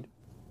early lead.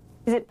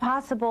 Is it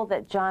possible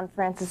that John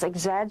Francis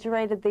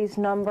exaggerated these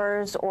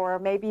numbers or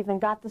maybe even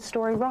got the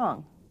story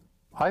wrong?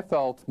 I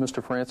felt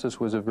Mr.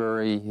 Francis was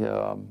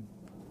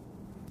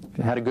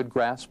had a good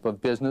grasp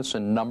of business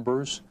and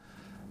numbers,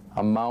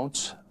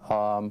 amounts.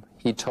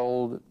 He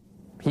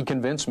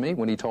convinced me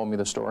when he told me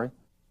the story.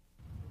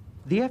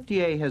 The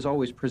FDA has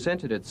always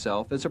presented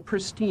itself as a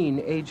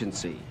pristine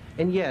agency,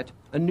 and yet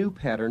a new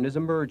pattern is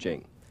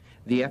emerging.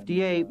 The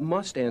FDA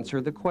must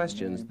answer the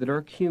questions that are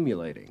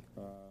accumulating.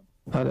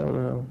 I don't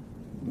know,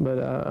 but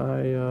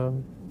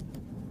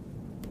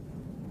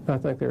I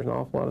think there's an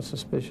awful lot of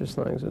suspicious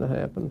things that have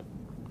happened,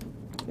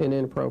 and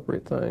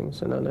inappropriate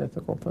things and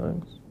unethical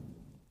things.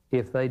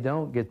 If they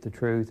don't get the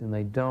truth and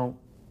they don't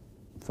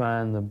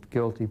find the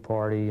guilty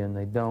party and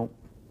they don't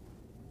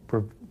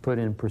put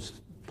in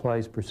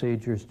place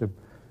procedures to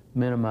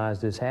minimize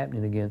this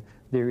happening again,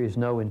 there is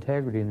no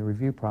integrity in the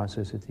review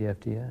process at the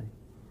FDA.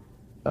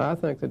 I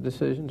think the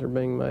decisions are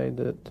being made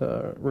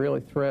that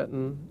really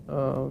threaten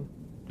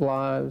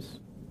lives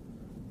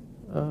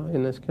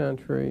in this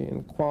country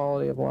and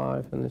quality of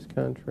life in this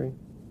country.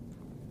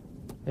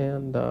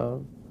 And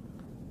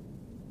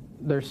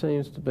there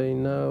seems to be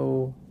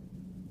no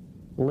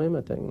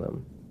limiting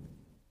them.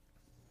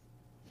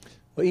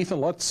 Well, Ethan,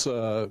 let's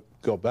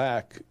go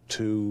back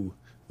to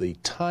the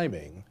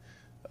timing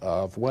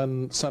of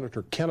when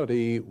Senator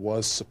Kennedy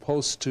was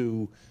supposed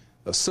to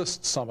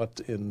assist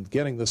Summit in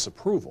getting this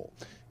approval.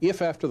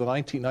 If after the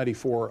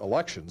 1994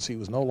 elections he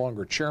was no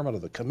longer chairman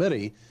of the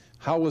committee,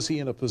 how was he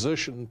in a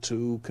position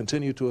to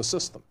continue to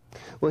assist them?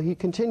 Well, he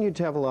continued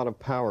to have a lot of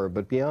power,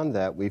 but beyond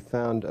that, we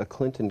found a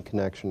Clinton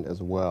connection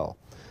as well.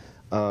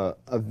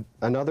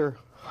 Another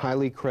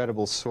highly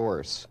credible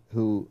source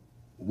who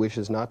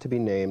wishes not to be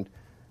named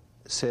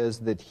says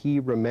that he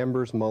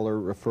remembers Mueller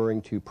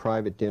referring to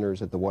private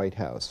dinners at the White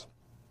House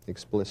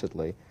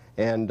explicitly.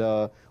 And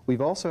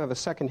we've also have a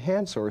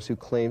second-hand source who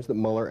claims that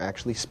Mueller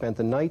actually spent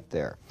the night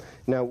there.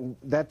 Now,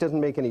 that doesn't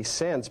make any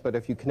sense, but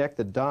if you connect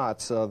the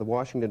dots, the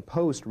Washington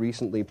Post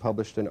recently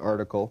published an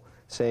article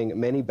saying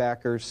many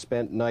backers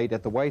spent night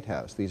at the White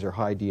House. These are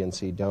high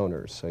DNC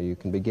donors, so you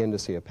can begin to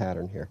see a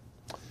pattern here.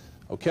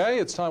 Okay,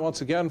 it's time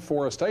once again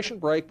for a station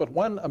break, but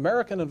when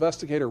American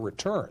Investigator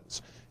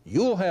returns,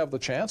 you'll have the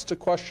chance to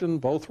question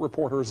both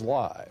reporters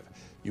live.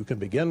 You can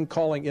begin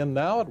calling in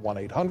now at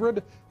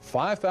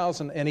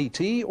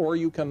 1-800-5000-NET, or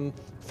you can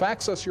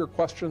fax us your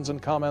questions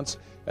and comments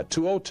at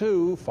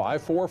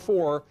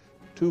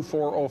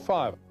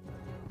 202-544-2405.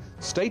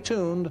 Stay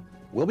tuned.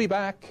 We'll be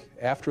back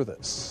after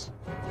this.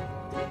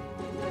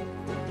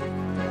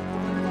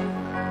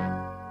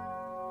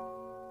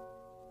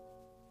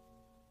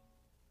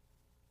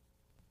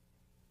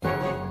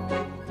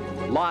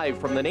 Live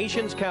from the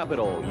nation's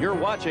capital, you're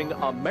watching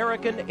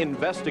American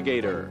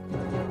Investigator.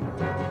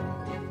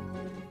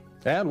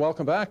 And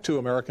welcome back to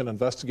American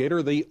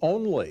Investigator, the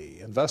only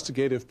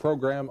investigative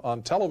program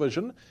on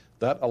television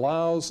that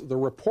allows the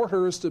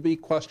reporters to be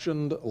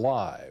questioned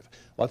live.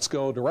 Let's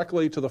go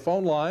directly to the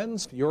phone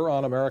lines. You're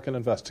on American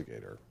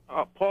Investigator.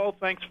 Paul,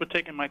 thanks for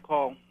taking my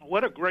call.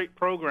 What a great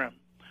program.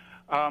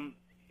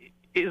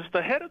 Is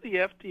the head of the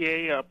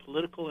FDA a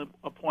political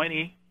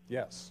appointee?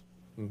 Yes.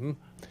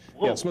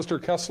 Yes, Mr.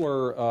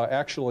 Kessler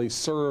actually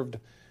served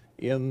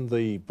in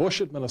the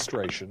Bush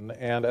administration,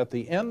 and at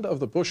the end of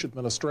the Bush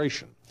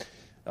administration,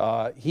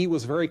 he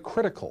was very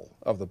critical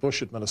of the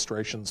Bush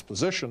administration's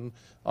position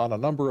on a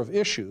number of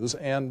issues,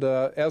 and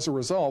as a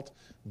result,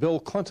 Bill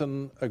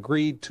Clinton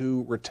agreed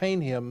to retain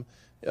him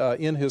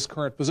in his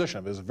current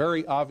position. It was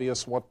very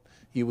obvious what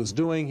he was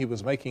doing. He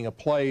was making a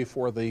play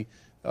for the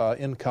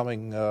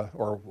incoming,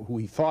 or who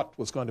he thought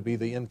was going to be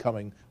the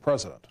incoming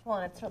president. Well,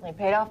 and it certainly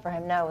paid off for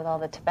him now with all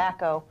the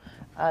tobacco,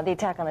 the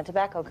attack on the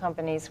tobacco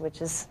companies,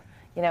 which is,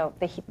 you know,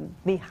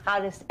 the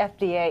hottest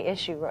FDA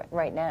issue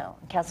right now.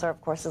 Kessler, of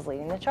course, is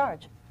leading the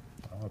charge.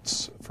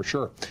 That's for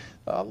sure.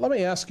 Let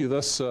me ask you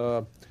this.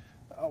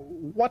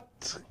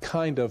 What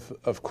kind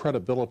of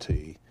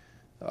credibility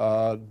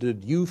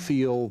did you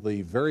feel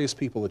the various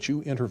people that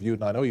you interviewed,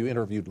 and I know you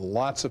interviewed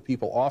lots of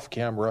people off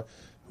camera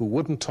who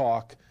wouldn't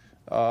talk,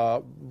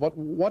 how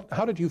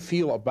did you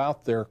feel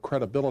about their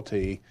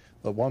credibility,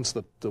 the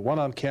one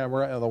on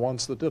camera and the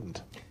ones that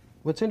didn't?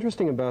 What's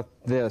interesting about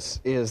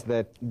this is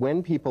that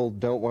when people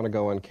don't want to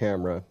go on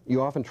camera,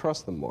 you often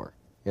trust them more,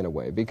 in a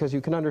way, because you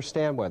can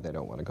understand why they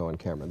don't want to go on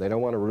camera. They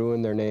don't want to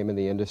ruin their name in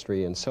the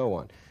industry and so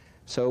on.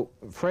 So,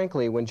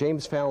 frankly, when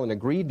James Fallon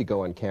agreed to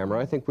go on camera,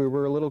 I think we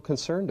were a little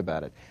concerned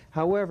about it.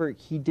 However,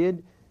 he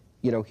did,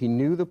 you know, he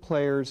knew the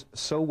players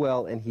so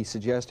well, and he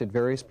suggested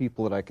various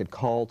people that I could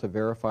call to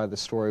verify the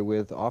story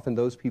with. Often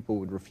those people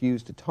would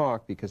refuse to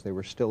talk because they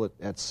were still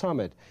at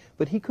Summit,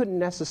 but he couldn't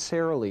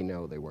necessarily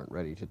know they weren't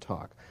ready to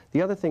talk.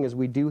 The other thing is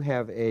we do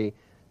have a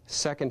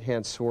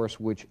second-hand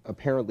source which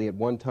apparently at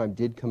one time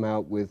did come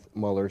out with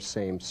Mueller's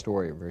same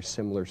story, a very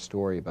similar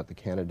story about the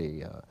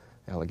Kennedy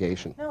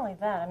allegation. Not only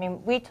that, I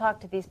mean, we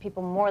talked to these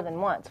people more than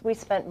once. We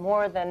spent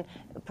more than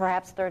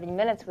perhaps 30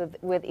 minutes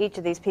with each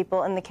of these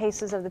people. In the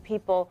cases of the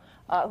people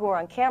who were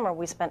on camera,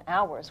 we spent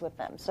hours with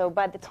them. So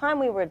by the time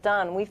we were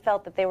done, we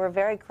felt that they were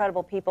very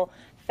credible people.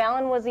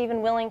 Fallon was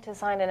even willing to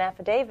sign an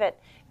affidavit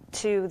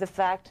to the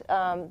fact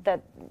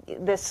that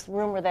this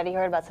rumor that he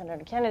heard about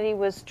Senator Kennedy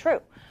was true,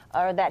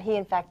 or that he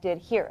in fact did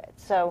hear it.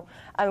 So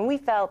I mean, we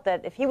felt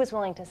that if he was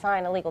willing to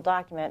sign a legal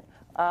document,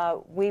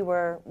 we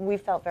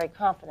felt very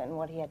confident in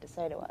what he had to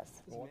say to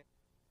us.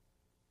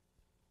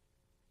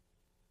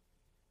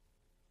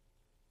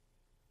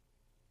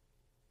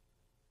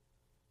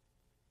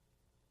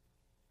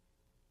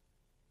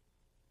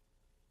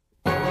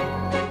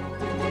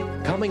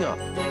 Coming up,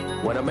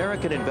 when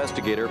American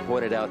Investigator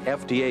pointed out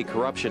FDA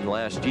corruption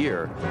last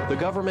year, the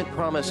government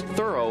promised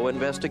thorough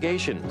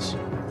investigations.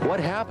 What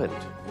happened?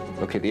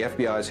 Okay, the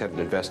FBI's had an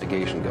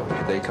investigation going.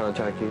 Did they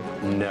contact you?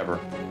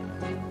 Never.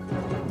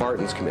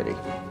 Barton's committee?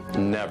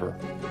 Never.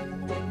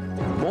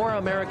 More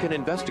American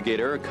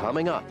Investigator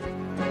coming up.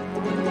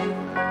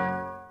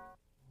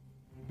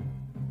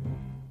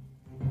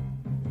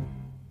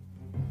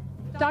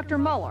 Dr.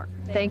 Muller,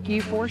 thank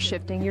you for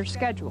shifting your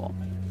schedule.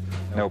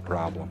 No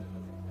problem.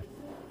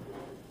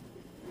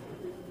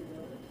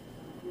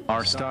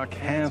 Our stock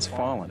has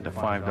fallen to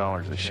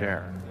 $5 a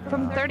share.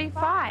 From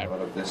 35.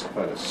 Of this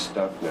kind of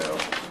stuff now.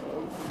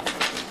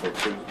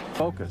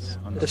 Focus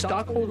on The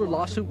stockholder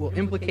lawsuit will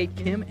implicate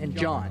Kim and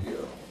John.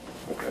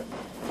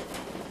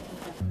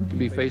 To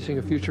be facing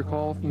a future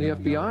call from the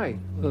FBI,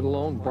 let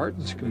alone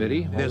Barton's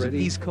committee. There's an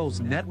East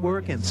Coast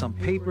network and some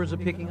papers are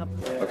picking up.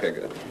 Okay,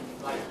 good.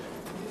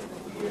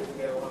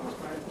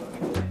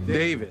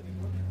 David,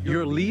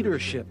 your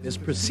leadership is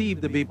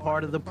perceived to be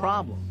part of the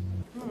problem.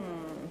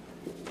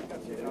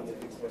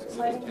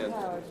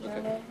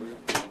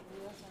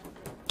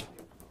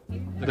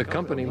 The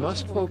company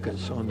must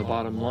focus on the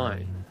bottom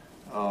line.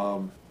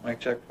 Mic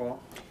check,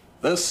 Paul.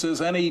 This is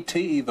NET,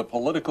 the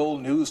Political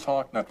News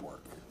Talk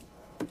Network.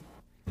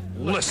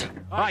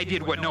 Listen, I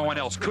did what no one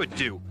else could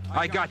do.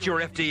 I got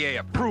your FDA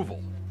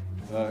approval.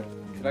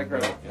 Can I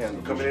grab a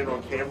pen? Coming in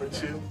on camera,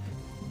 too?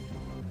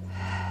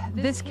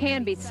 This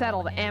can be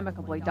settled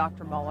amicably,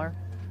 Dr. Muller.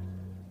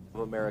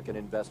 American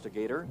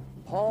investigator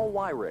Paul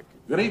Wyrick.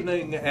 Good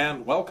evening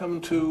and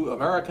welcome to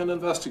American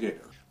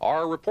Investigator.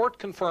 Our report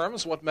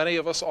confirms what many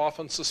of us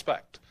often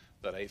suspect,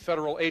 that a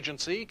federal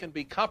agency can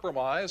be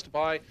compromised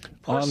by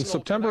on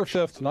September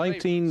 5th,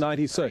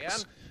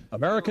 1996,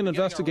 American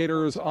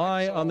Investigator's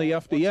Eye on the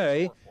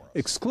FDA,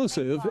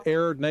 exclusive,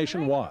 aired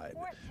nationwide.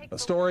 A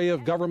story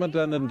of government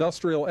and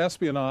industrial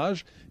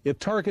espionage.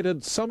 It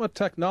targeted Summit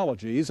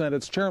Technologies and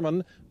its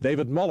chairman,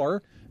 David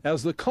Muller,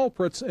 as the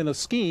culprits in a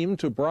scheme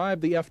to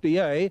bribe the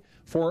FDA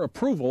for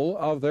approval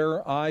of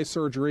their eye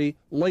surgery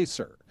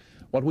LASIK.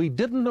 What we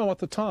didn't know at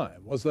the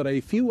time was that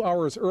a few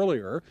hours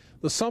earlier,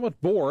 the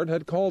Summit board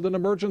had called an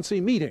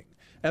emergency meeting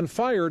and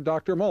fired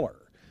Dr.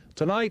 Muller.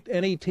 Tonight,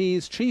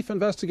 NET's chief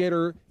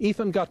investigator,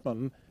 Ethan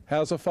Gutman,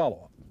 has a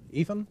follow-up.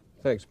 Ethan?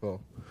 Thanks,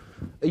 Paul.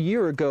 A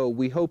year ago,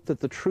 we hoped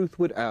that the truth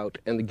would out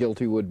and the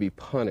guilty would be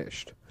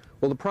punished.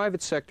 Well, the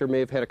private sector may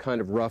have had a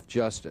kind of rough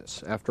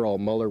justice. After all,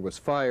 Muller was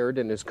fired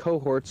and his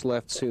cohorts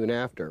left soon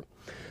after.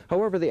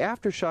 However, the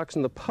aftershocks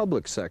in the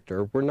public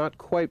sector were not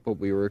quite what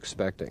we were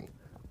expecting.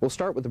 We'll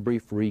start with a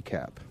brief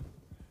recap.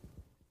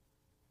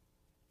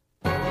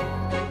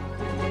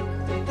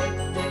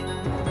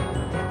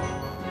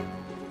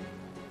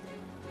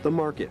 The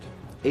market.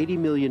 80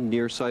 million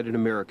nearsighted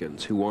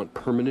Americans who want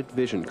permanent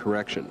vision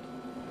correction.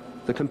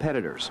 The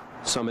competitors.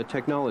 Summit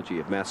Technology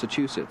of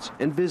Massachusetts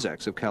and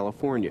Vizx of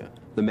California,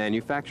 the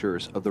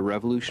manufacturers of the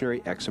revolutionary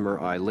excimer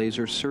eye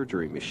laser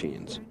surgery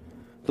machines.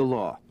 The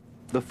law.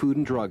 The Food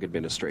and Drug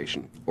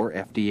Administration, or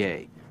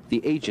FDA,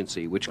 the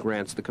agency which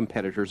grants the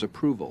competitors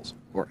approvals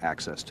or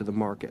access to the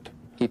market.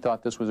 He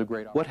thought this was a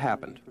great opportunity. What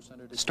happened?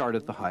 Start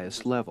at the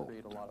highest level.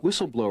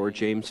 Whistleblower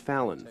James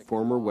Fallon,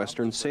 former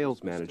Western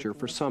sales manager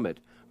for Summit,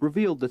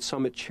 revealed that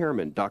Summit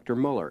chairman Dr.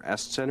 Muller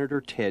asked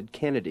Senator Ted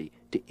Kennedy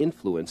to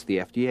influence the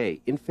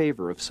FDA in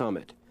favor of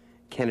Summit.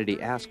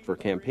 Kennedy asked for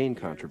campaign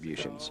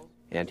contributions,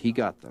 and he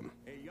got them.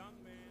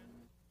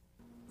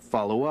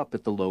 Follow up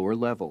at the lower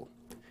level.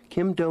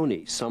 Kim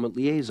Doney, Summit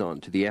liaison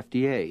to the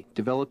FDA,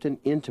 developed an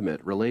intimate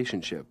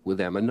relationship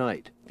with Emma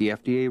Knight, the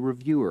FDA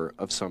reviewer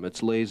of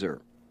Summit's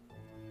laser.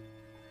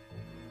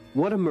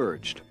 What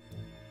emerged?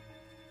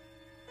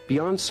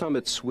 Beyond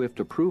Summit's swift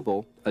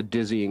approval, a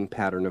dizzying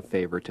pattern of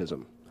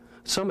favoritism.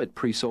 Summit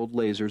pre-sold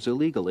lasers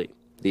illegally.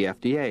 The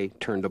FDA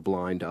turned a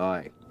blind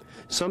eye.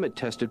 Summit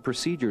tested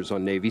procedures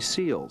on Navy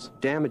SEALs,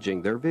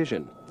 damaging their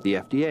vision. The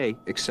FDA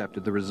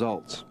accepted the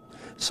results.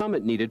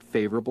 Summit needed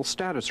favorable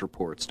status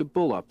reports to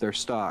bull up their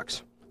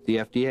stocks. The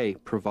FDA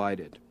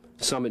provided.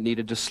 Summit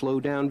needed to slow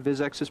down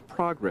Vizx's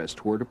progress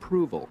toward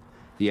approval.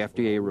 The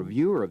FDA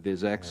reviewer of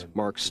Vizx,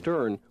 Mark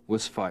Stern,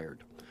 was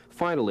fired.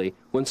 Finally,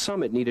 when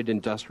Summit needed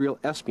industrial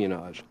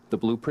espionage, the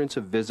blueprints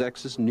of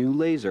Vizx's new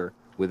laser,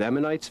 with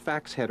Emma Knight's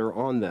fax header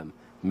on them,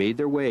 made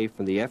their way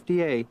from the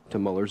FDA to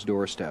Muller's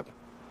doorstep.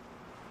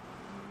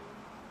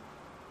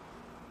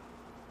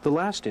 The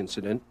last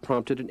incident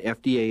prompted an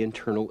FDA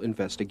internal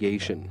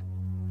investigation.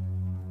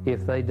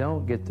 If they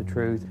don't get the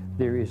truth,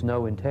 there is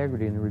no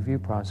integrity in the review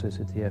process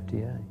at the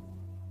FDA.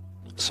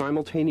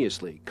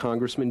 Simultaneously,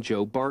 Congressman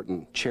Joe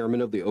Barton,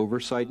 chairman of the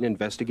Oversight and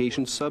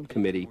Investigation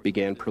Subcommittee,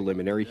 began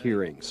preliminary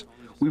hearings.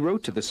 We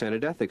wrote to the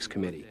Senate Ethics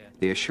Committee.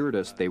 They assured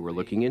us they were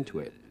looking into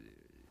it.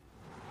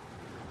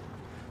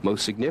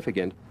 Most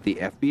significant, the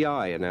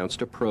FBI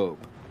announced a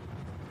probe.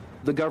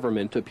 The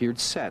government appeared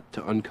set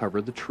to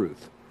uncover the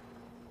truth.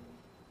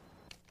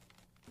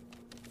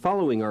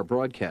 Following our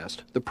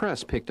broadcast, the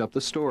press picked up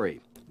the story.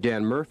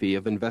 Dan Murphy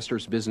of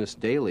Investors Business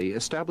Daily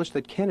established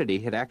that Kennedy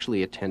had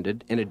actually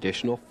attended an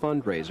additional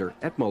fundraiser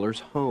at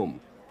Muller's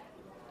home.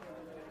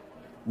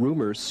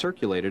 Rumors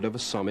circulated of a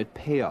Summit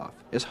payoff,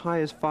 as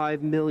high as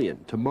 $5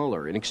 million to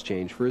Muller in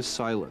exchange for his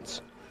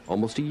silence.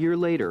 Almost a year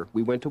later,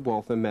 we went to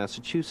Waltham,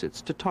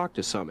 Massachusetts to talk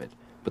to Summit,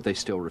 but they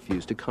still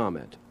refused to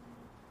comment.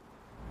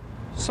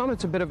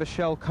 Summit's a bit of a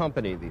shell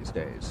company these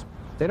days.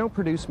 They don't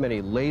produce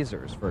many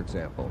lasers, for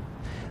example.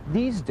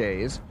 These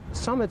days,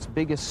 Summit's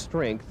biggest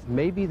strength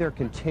may be their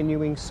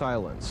continuing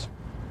silence.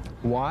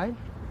 Why?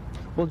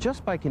 Well,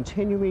 just by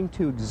continuing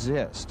to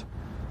exist,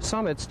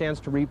 Summit stands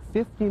to reap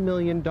 $50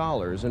 million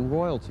in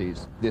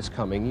royalties this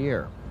coming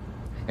year.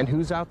 And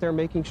who's out there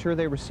making sure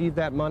they receive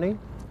that money?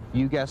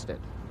 You guessed it,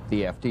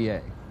 the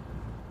FDA.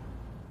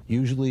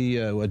 Usually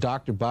a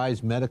doctor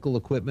buys medical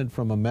equipment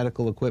from a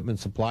medical equipment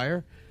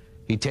supplier.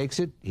 He takes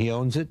it, he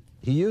owns it,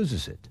 he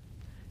uses it.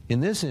 In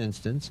this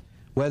instance,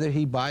 whether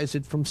he buys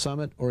it from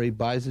Summit or he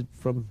buys it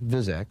from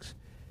Vizx,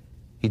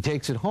 he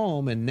takes it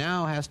home and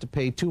now has to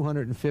pay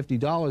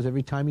 $250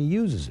 every time he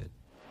uses it.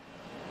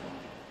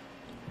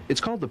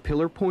 It's called the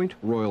Pillar Point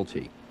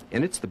royalty,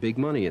 and it's the big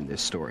money in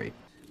this story.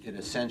 It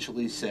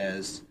essentially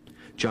says...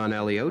 John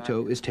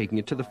Aliotto is taking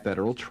it to the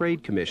Federal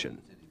Trade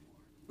Commission.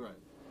 Right.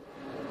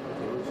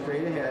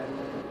 Straight ahead.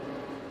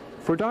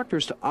 For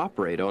doctors to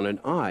operate on an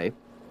eye,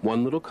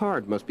 one little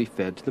card must be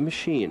fed to the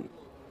machine.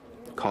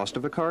 Cost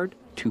of a card,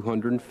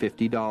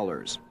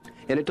 $250.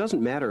 And it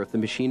doesn't matter if the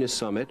machine is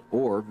Summit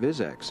or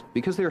Vizx,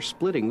 because they are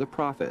splitting the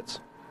profits.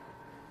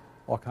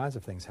 All kinds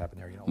of things happen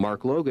there, you know.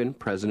 Mark Logan,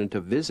 president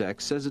of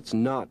Vizx, says it's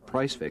not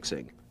price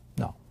fixing.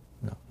 No,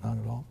 not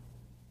at all.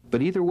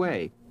 But either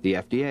way, the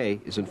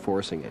FDA is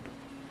enforcing it.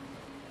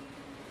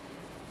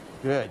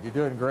 Good, you're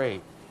doing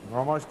great. We're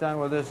almost done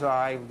with this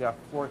eye. We've got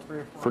 3 or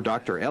 4. For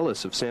Dr.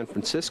 Ellis of San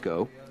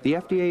Francisco, the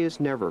FDA is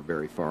never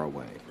very far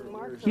away.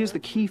 He is the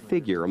key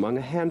figure among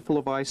a handful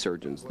of eye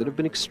surgeons that have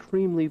been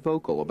extremely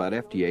vocal about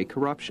FDA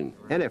corruption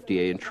and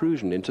FDA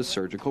intrusion into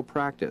surgical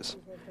practice.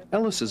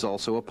 Ellis is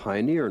also a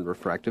pioneer in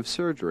refractive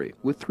surgery,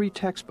 with 3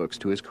 textbooks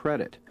to his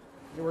credit.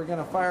 We're going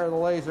to fire the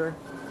laser.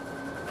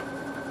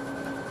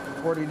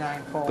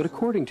 49 pulses. But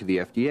according to the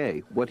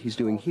FDA, what he's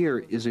doing here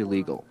is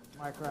illegal.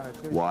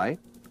 Why?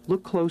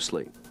 Look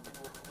closely.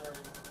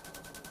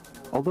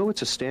 Although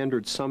it's a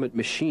standard Summit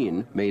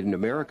machine made in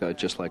America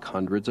just like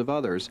hundreds of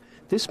others,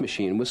 this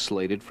machine was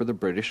slated for the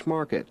British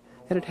market,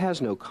 and it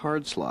has no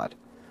card slot.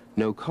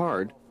 No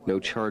card, no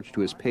charge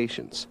to his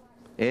patients.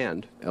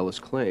 And, Ellis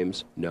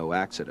claims, no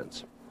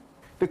accidents.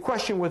 The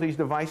question with these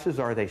devices,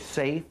 are they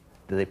safe?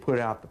 Do they put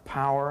out the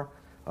power?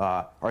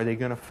 Are they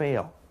going to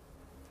fail?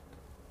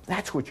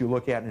 That's what you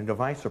look at in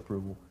device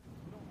approval.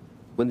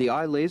 When the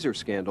eye laser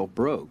scandal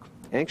broke,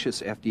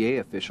 anxious FDA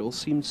officials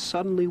seemed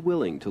suddenly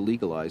willing to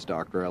legalize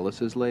Dr.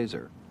 Ellis's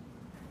laser.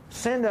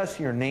 Send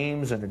us your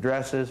names and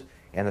addresses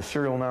and the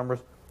serial numbers,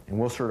 and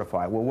we'll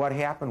certify. Well, what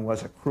happened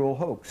was a cruel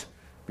hoax,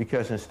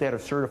 because instead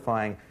of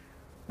certifying,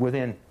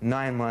 within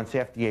 9 months,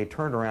 FDA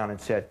turned around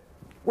and said,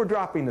 we're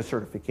dropping the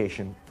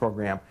certification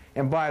program,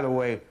 and by the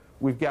way,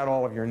 we've got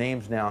all of your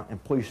names now,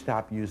 and please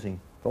stop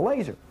using the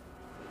laser.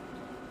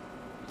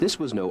 This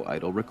was no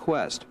idle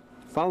request.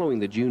 Following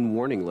the June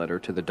warning letter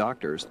to the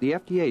doctors, the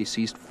FDA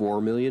seized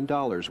 $4 million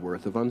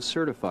worth of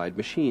uncertified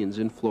machines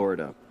in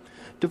Florida.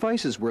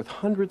 Devices worth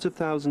hundreds of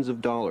thousands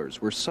of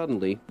dollars were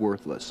suddenly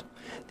worthless.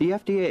 The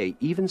FDA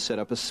even set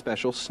up a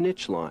special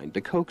snitch line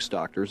to coax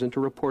doctors into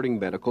reporting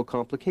medical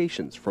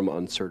complications from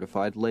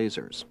uncertified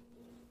lasers.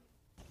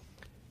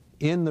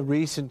 In the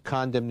recent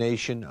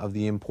condemnation of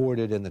the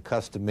imported and the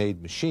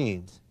custom-made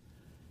machines,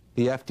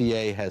 the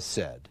FDA has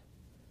said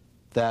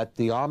that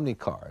the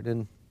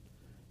OmniCard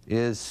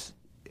is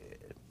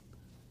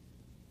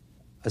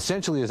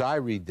essentially, as I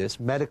read this,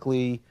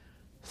 medically,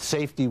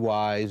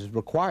 safety-wise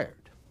required.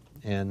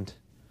 And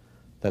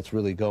that's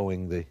really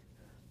going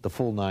the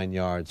full 9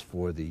 yards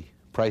for the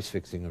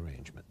price-fixing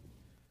arrangement.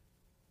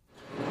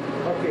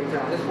 Okay,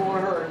 Tom, this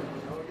won't hurt.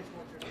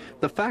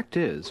 The fact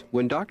is,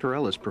 when Dr.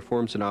 Ellis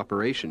performs an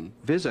operation,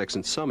 Vizx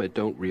and Summit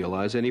don't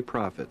realize any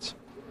profits.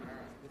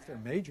 It's their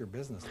major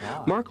business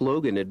line. Mark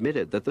Logan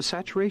admitted that the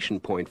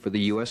saturation point for the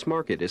U.S.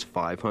 market is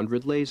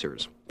 500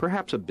 lasers,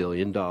 perhaps $1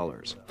 billion.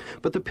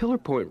 But the Pillar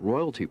Point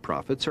royalty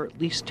profits are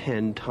at least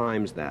 10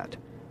 times that.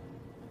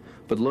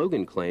 But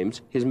Logan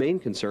claims his main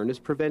concern is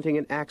preventing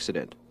an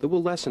accident that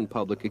will lessen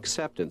public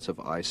acceptance of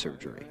eye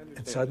surgery.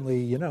 And suddenly,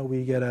 you know,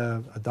 we get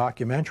a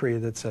documentary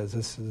that says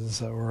this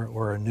is,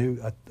 or a new,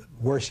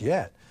 worse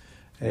yet,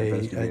 an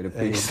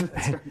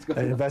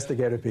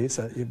investigative piece,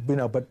 you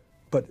know, but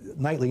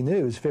nightly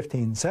news,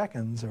 15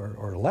 seconds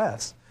or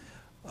less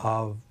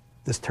of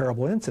this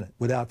terrible incident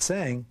without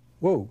saying,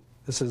 whoa,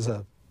 this is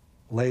a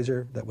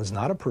laser that was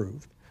not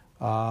approved,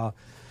 and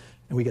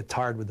we get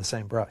tarred with the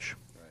same brush.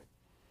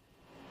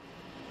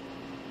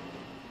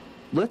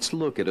 Let's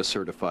look at a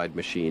certified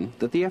machine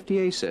that the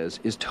FDA says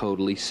is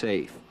totally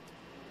safe.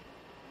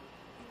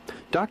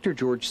 Dr.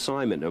 George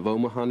Simon of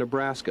Omaha,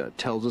 Nebraska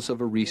tells us of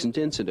a recent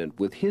incident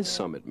with his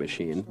Summit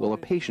machine while a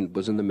patient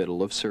was in the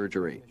middle of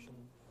surgery.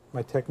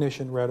 My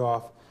technician read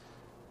off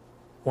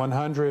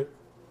 100,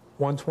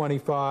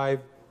 125,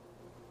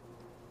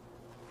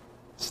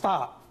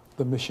 stop.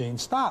 The machine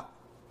stopped.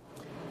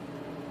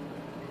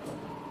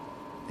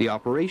 The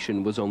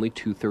operation was only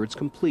 2/3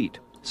 complete.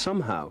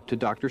 Somehow, to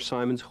Dr.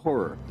 Simon's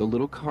horror, the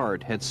little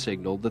card had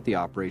signaled that the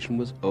operation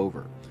was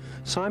over.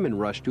 Simon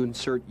rushed to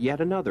insert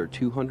yet another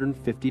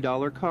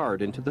 $250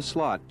 card into the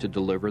slot to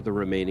deliver the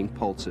remaining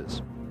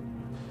pulses.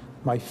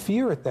 My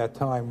fear at that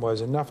time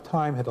was enough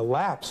time had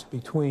elapsed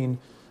between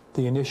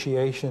the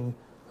initiation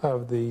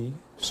of the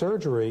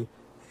surgery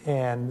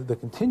and the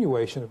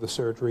continuation of the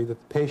surgery, that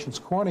the patient's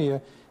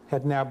cornea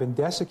had now been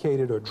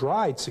desiccated or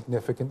dried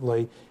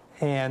significantly,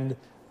 and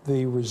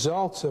the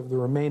results of the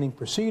remaining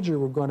procedure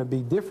were going to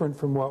be different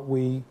from what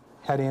we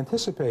had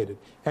anticipated.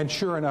 And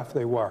sure enough,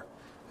 they were.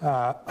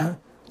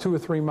 2 or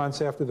 3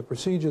 months after the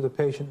procedure, the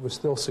patient was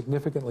still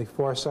significantly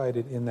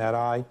farsighted in that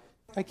eye.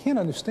 I can't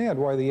understand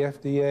why the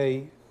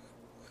FDA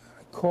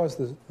caused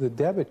the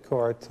debit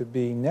card to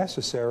be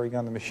necessary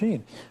on the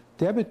machine.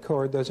 Debit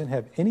card doesn't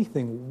have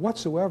anything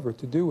whatsoever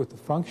to do with the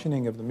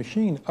functioning of the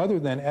machine other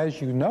than,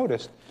 as you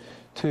noticed,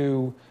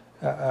 to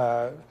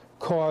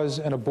cause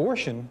an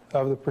abortion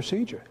of the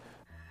procedure.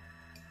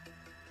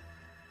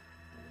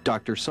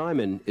 Dr.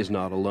 Simon is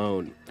not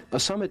alone. A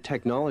Summit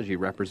Technology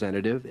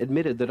representative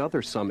admitted that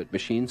other Summit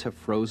machines have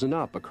frozen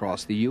up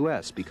across the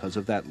U.S. because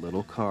of that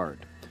little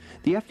card.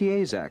 The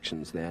FDA's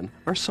actions, then,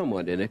 are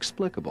somewhat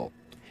inexplicable.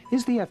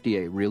 Is the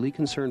FDA really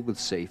concerned with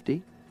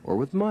safety, or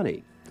with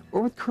money,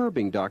 or with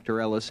curbing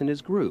Dr. Ellis and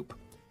his group?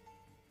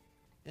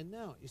 And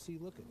now, you see,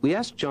 look at... We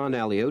asked John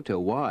Aliotto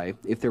why,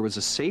 if there was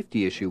a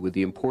safety issue with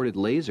the imported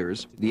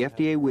lasers, the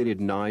FDA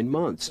waited 9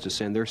 months to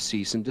send their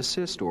cease and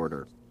desist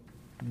order.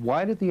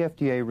 Why did the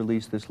FDA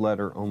release this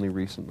letter only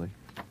recently?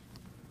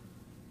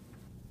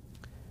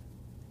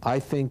 I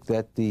think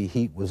that the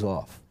heat was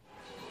off.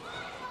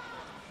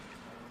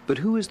 But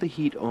who is the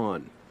heat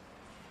on?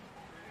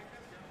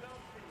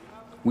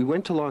 We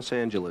went to Los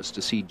Angeles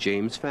to see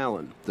James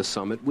Fallon, the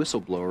Summit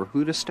whistleblower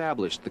who'd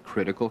established the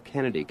critical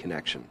Kennedy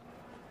connection.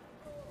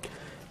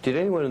 Did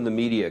anyone in the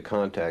media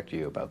contact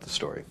you about the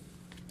story?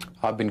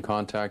 I've been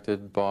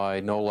contacted by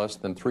no less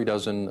than 3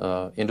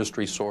 dozen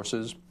industry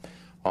sources,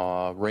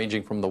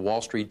 ranging from the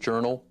Wall Street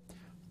Journal,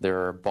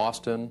 their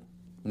Boston,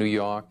 New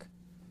York,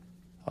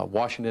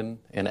 Washington,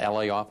 and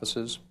LA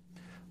offices,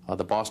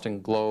 the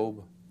Boston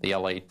Globe, the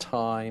LA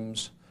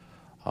Times,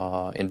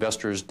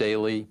 Investors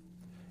Daily,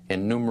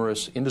 and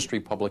numerous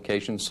industry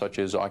publications such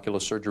as Ocular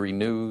Surgery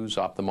News,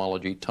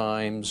 Ophthalmology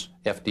Times,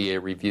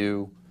 FDA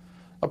Review,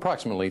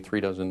 approximately 3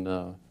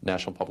 dozen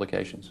national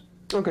publications.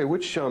 Okay,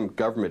 which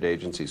government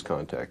agencies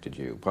contacted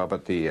you? How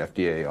about the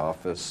FDA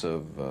Office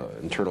of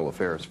Internal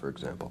Affairs, for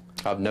example?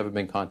 I've never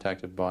been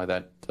contacted by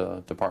that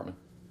department.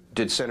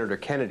 Did Senator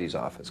Kennedy's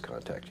office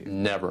contact you?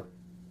 Never.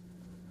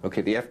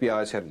 Okay, the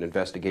FBI's had an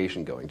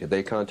investigation going. Did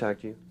they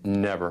contact you?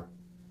 Never.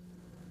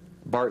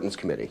 Barton's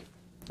committee?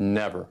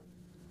 Never.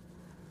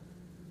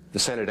 The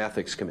Senate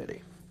Ethics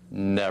Committee?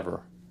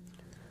 Never.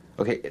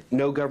 Okay,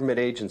 no government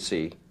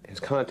agency has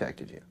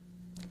contacted you?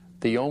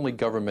 The only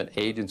government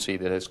agency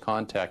that has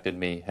contacted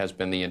me has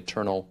been the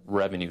Internal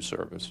Revenue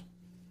Service.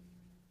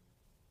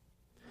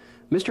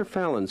 Mr.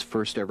 Fallon's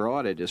first ever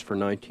audit is for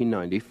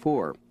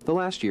 1994, the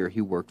last year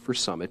he worked for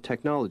Summit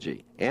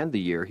Technology, and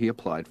the year he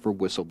applied for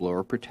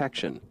whistleblower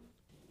protection.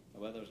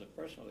 Well, there was a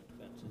personal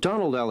expense.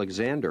 Donald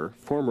Alexander,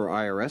 former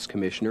IRS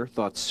commissioner,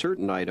 thought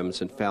certain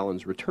items in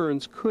Fallon's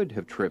returns could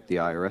have tripped the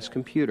IRS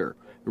computer,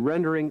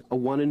 rendering a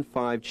 1 in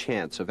 5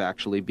 chance of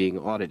actually being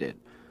audited.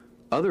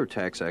 Other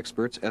tax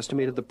experts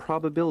estimated the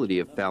probability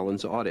of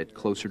Fallon's audit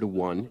closer to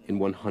 1 in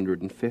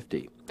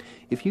 150.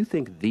 If you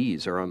think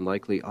these are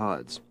unlikely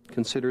odds,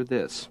 consider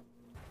this.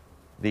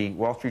 The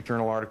Wall Street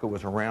Journal article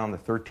was around the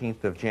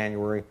 13th of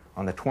January.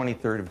 On the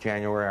 23rd of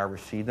January, I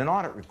received an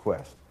audit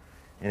request.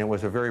 And it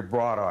was a very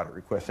broad audit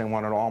request. They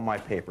wanted all my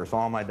papers,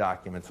 all my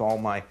documents, all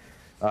my,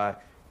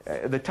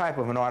 the type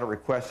of an audit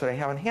request that I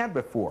haven't had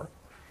before.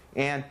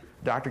 And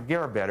Dr.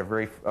 Garabet, a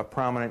very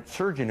prominent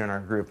surgeon in our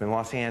group in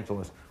Los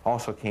Angeles,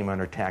 also came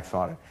under tax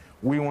audit.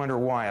 We wonder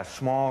why a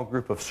small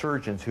group of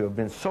surgeons who have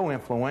been so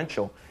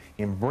influential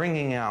in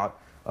bringing out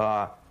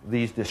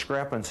these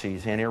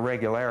discrepancies and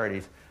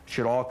irregularities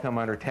should all come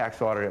under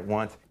tax audit at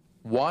once.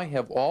 Why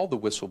have all the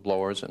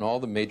whistleblowers and all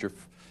the major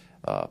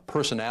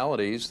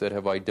personalities that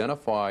have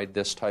identified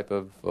this type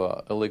of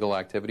illegal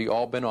activity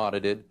all been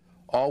audited,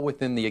 all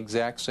within the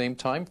exact same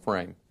time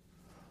frame?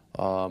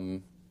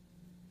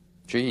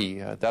 Gee,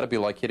 that'd be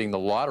like hitting the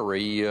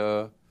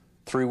lottery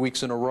 3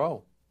 weeks in a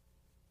row.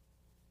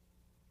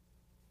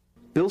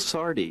 Bill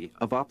Sardi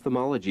of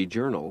Ophthalmology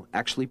Journal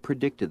actually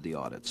predicted the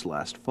audits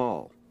last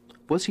fall.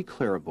 Was he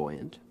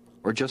clairvoyant,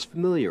 or just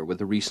familiar with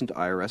the recent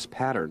IRS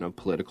pattern of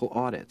political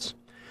audits?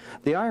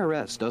 The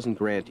IRS doesn't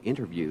grant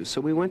interviews, so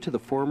we went to the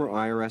former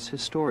IRS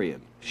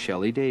historian,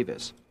 Shelley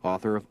Davis,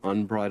 author of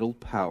Unbridled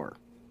Power.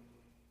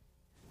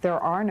 There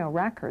are no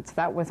records.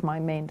 That was my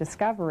main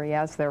discovery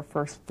as their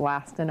first,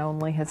 last, and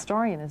only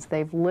historian, is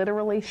they've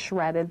literally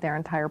shredded their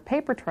entire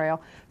paper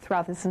trail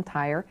throughout this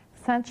entire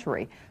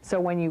century. So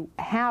when you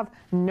have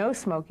no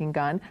smoking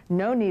gun,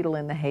 no needle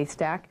in the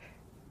haystack,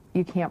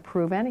 you can't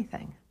prove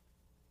anything.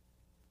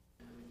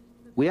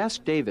 We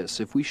asked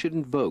Davis if we should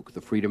invoke the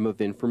Freedom of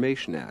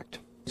Information Act.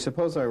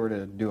 Suppose I were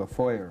to do a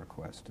FOIA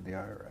request to the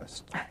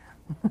IRS.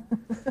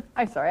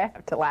 I'm sorry, I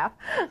have to laugh.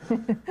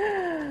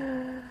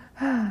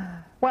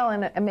 Well,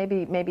 in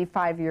maybe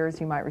 5 years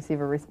you might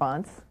receive a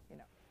response.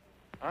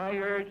 I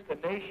urge the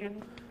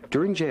nation.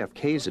 During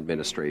JFK's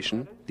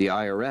administration, the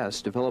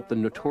IRS developed the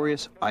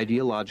notorious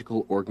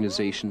Ideological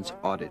Organizations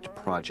Audit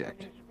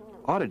Project.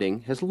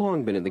 Auditing has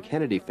long been in the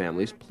Kennedy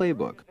family's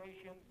playbook.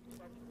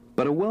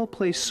 But a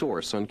well-placed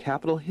source on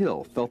Capitol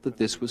Hill felt that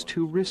this was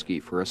too risky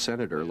for a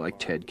senator like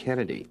Ted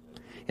Kennedy,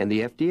 and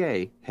the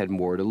FDA had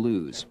more to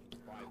lose.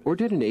 Or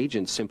did an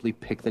agent simply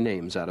pick the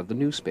names out of the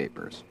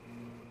newspapers?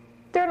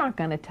 They're not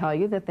going to tell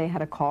you that they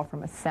had a call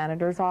from a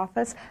senator's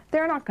office.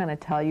 They're not going to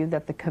tell you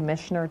that the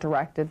commissioner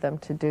directed them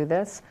to do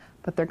this,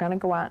 but they're going to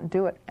go out and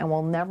do it, and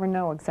we'll never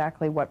know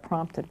exactly what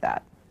prompted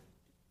that.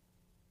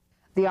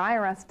 The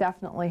IRS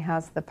definitely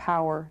has the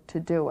power to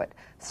do it.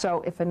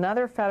 So if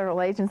another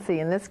federal agency,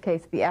 in this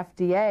case the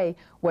FDA,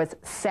 was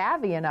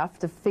savvy enough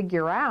to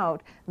figure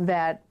out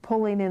that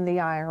pulling in the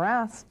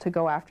IRS to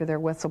go after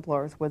their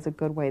whistleblowers was a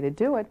good way to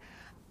do it,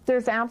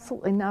 there's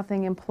absolutely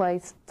nothing in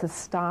place to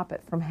stop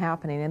it from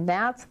happening. And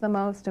that's the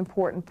most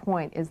important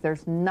point, is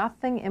there's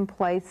nothing in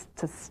place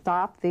to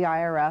stop the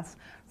IRS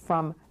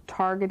from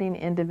targeting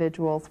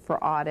individuals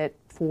for audit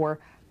for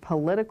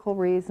political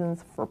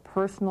reasons, for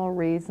personal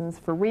reasons,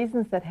 for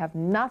reasons that have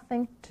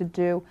nothing to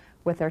do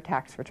with their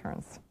tax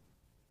returns.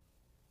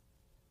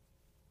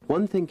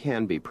 One thing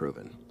can be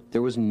proven.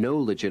 There was no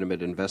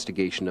legitimate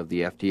investigation of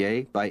the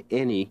FDA by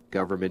any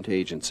government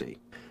agency.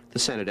 The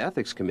Senate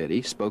Ethics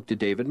Committee spoke to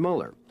David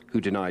Muller, who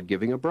denied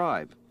giving a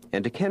bribe,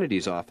 and to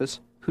Kennedy's office,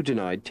 who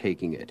denied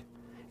taking it,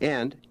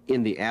 and,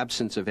 in the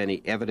absence of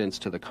any evidence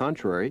to the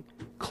contrary,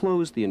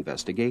 closed the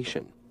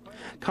investigation.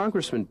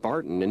 Congressman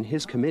Barton and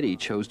his committee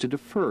chose to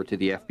defer to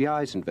the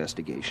FBI's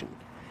investigation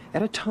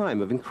at a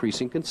time of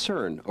increasing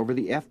concern over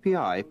the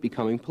FBI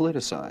becoming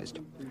politicized.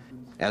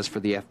 As for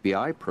the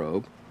FBI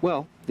probe,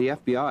 well, the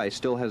FBI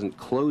still hasn't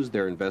closed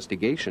their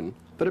investigation,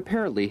 but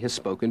apparently has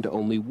spoken to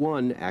only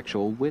one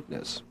actual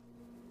witness.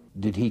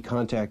 Did he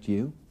contact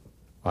you?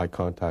 I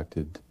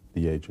contacted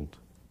the agent.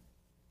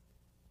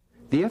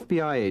 The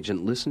FBI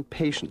agent listened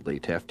patiently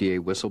to FDA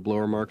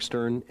whistleblower Mark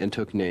Stern and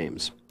took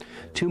names.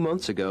 2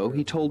 months ago,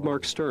 he told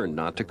Mark Stern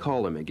not to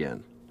call him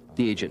again.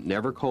 The agent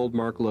never called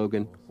Mark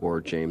Logan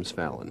or James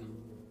Fallon.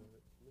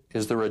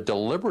 Is there a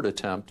deliberate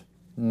attempt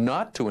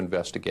not to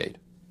investigate?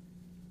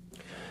 Do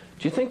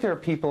you think there are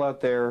people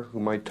out there who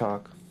might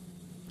talk?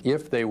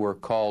 If they were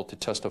called to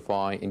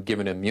testify and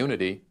given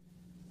immunity,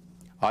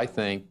 I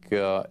think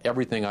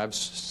everything I've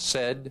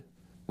said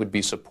would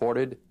be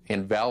supported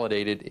and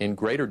validated in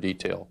greater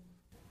detail.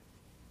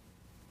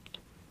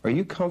 Are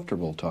you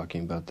comfortable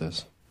talking about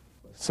this?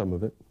 Some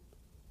of it.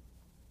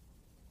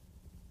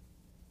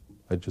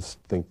 I just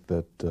think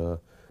that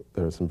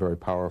there are some very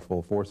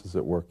powerful forces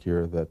at work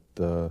here that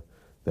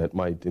that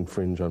might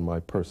infringe on my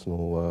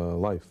personal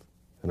life,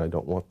 and I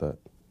don't want that.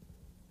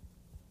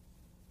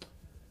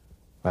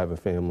 I have a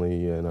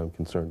family, and I'm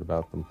concerned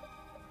about them.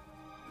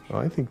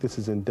 I think this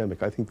is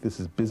endemic. I think this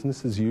is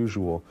business as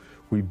usual.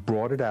 We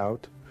brought it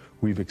out,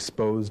 we've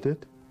exposed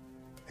it,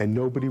 and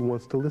nobody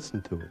wants to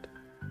listen to it.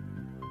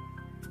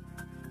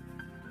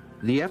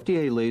 The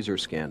FDA laser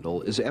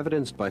scandal is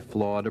evidenced by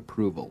flawed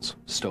approvals,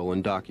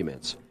 stolen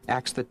documents,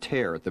 acts that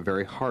tear at the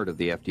very heart of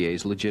the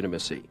FDA's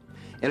legitimacy,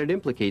 and it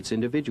implicates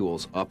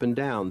individuals up and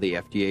down the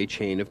FDA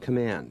chain of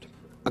command.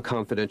 A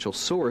confidential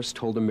source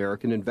told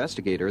American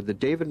Investigator that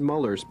David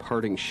Muller's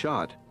parting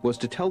shot was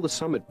to tell the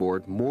Summit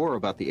Board more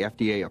about the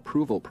FDA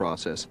approval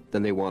process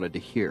than they wanted to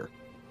hear.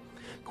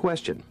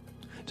 Question: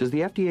 does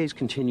the FDA's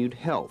continued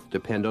health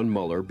depend on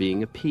Muller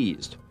being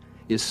appeased?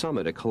 Is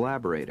Summit a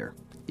collaborator?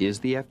 Is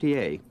the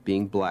FDA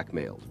being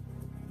blackmailed?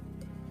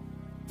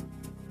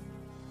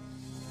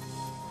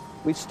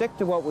 We stick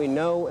to what we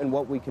know and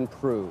what we can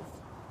prove.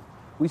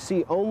 We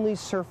see only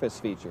surface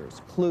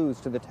features, clues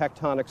to the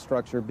tectonic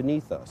structure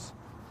beneath us.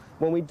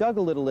 When we dug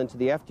a little into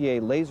the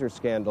FDA laser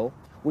scandal,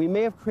 we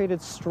may have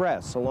created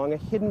stress along a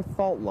hidden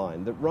fault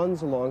line that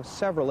runs along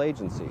several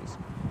agencies: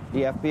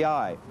 the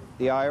FBI,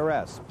 the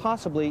IRS,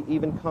 possibly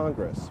even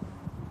Congress.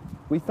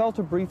 We felt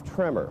a brief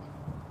tremor.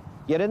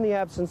 Yet in the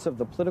absence of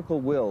the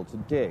political will to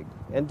dig,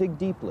 and dig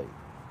deeply,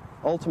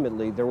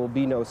 ultimately there will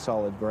be no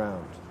solid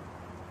ground.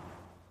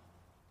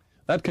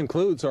 That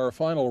concludes our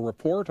final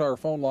report. Our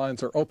phone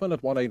lines are open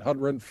at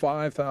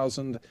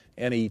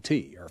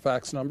 1-800-5000-NET. Our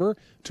fax number,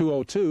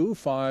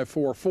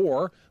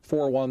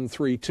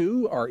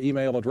 202-544-4132. Our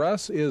email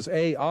address is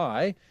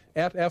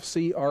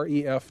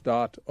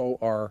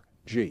ai@fcref.org.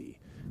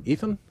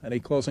 Ethan, any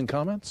closing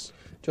comments?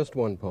 Just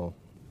one, Paul.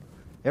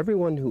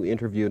 Everyone who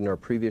interviewed in our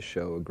previous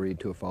show agreed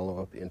to a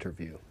follow-up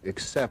interview,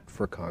 except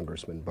for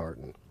Congressman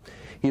Barton.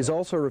 He has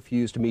also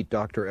refused to meet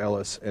Dr.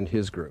 Ellis and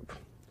his group.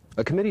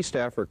 A committee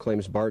staffer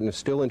claims Barton is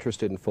still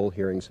interested in full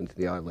hearings into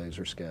the eye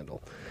laser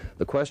scandal.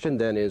 The question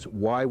then is,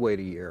 why wait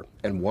a year,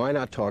 and why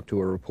not talk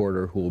to a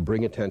reporter who will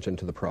bring attention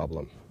to the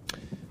problem?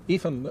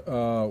 Ethan,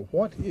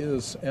 what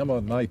is Emma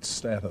Knight's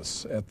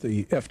status at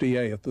the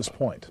FDA at this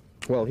point?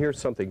 Well, here's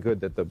something good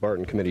that the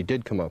Barton Committee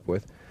did come up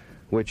with,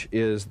 which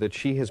is that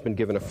she has been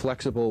given a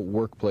flexible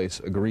workplace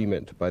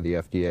agreement by the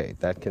FDA.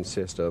 That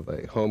consists of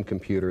a home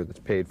computer that's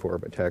paid for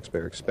by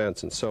taxpayer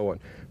expense and so on,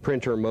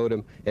 printer,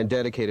 modem, and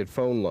dedicated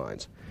phone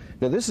lines.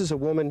 Now, this is a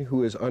woman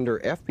who is under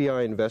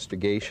FBI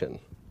investigation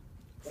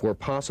for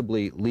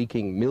possibly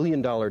leaking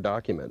million-dollar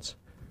documents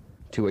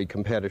to a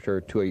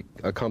competitor, to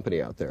a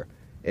company out there.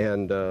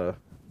 And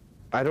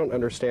I don't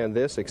understand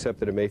this except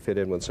that it may fit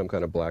in with some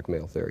kind of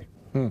blackmail theory.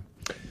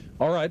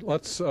 All right,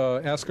 let's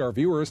ask our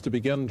viewers to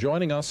begin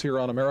joining us here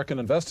on American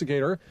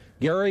Investigator.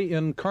 Gary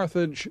in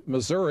Carthage,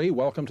 Missouri,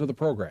 welcome to the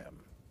program.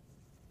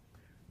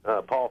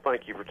 Paul,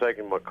 thank you for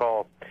taking my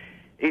call.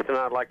 Ethan,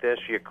 I'd like to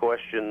ask you a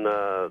question.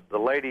 The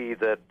lady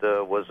that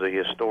was a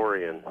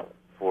historian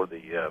for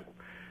the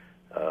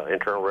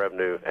Internal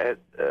Revenue,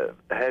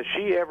 has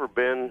she ever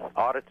been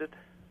audited?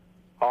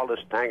 I'll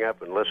just hang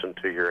up and listen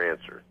to your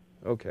answer.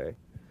 Okay.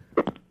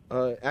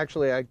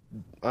 Actually,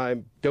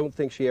 I don't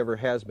think she ever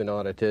has been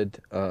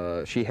audited.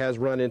 She has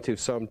run into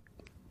some,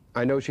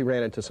 I know she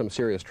ran into some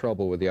serious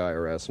trouble with the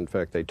IRS. In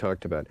fact, they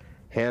talked about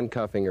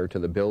handcuffing her to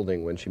the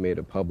building when she made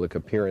a public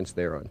appearance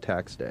there on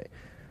tax day.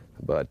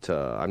 But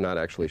I'm not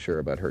actually sure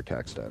about her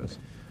tax status.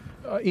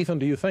 Ethan,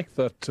 do you think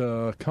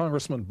that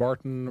Congressman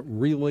Barton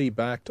really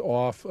backed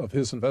off of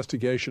his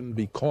investigation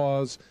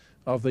because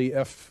of the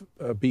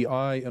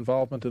FBI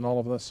involvement in all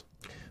of this?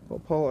 Well,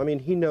 Paul, I mean,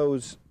 he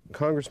knows,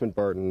 Congressman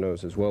Barton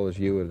knows as well as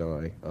you and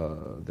I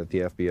that the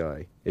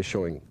FBI is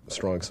showing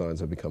strong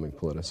signs of becoming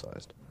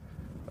politicized.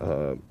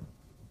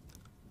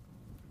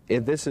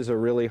 This is a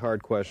really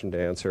hard question to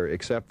answer,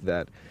 except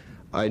that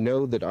I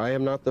know that I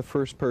am not the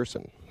first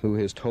person who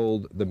has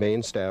told the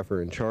main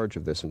staffer in charge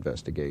of this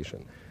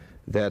investigation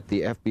that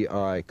the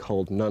FBI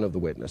called none of the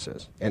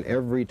witnesses. And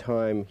every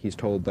time he's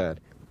told that,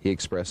 he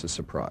expresses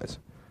surprise.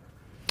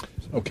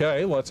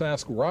 Okay, let's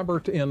ask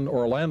Robert in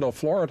Orlando,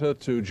 Florida,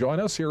 to join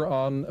us here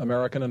on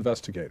American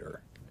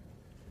Investigator.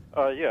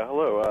 Yeah,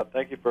 hello.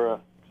 Thank you for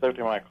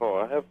accepting my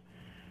call. I have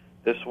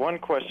this one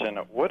question.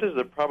 What is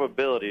the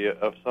probability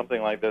of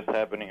something like this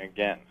happening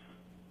again?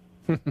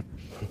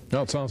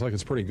 No, it sounds like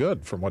it's pretty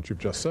good from what you've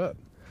just said.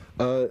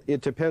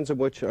 It depends on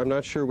which, I'm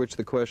not sure which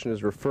the question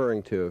is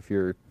referring to. If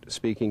you're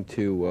speaking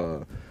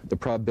to the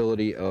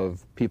probability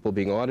of people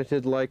being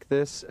audited like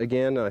this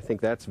again, I think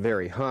that's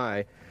very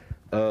high.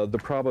 The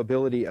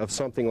probability of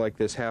something like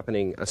this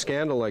happening, a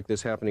scandal like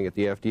this happening at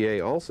the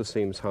FDA also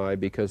seems high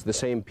because the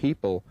same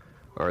people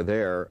are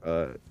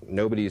there.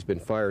 Nobody's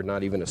been fired,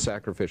 not even a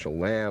sacrificial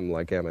lamb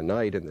like Emma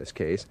Knight in this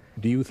case.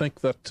 Do you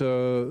think that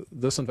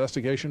this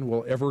investigation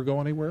will ever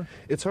go anywhere?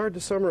 It's hard to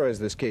summarize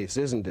this case,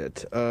 isn't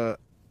it?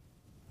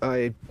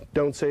 I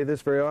don't say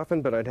this very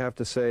often, but I'd have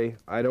to say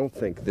I don't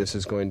think this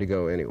is going to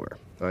go anywhere.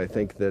 I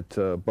think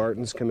that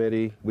Barton's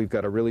committee, we've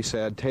got a really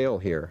sad tale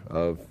here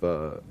of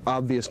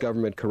obvious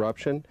government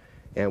corruption,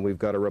 and we've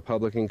got a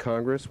Republican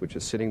Congress which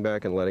is sitting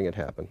back and letting it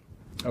happen.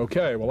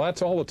 Okay, well,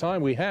 that's all the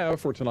time we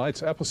have for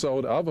tonight's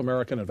episode of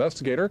American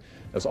Investigator.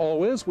 As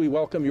always, we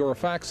welcome your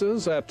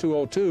faxes at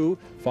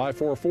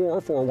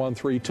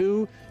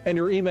 202-544-4132 and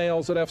your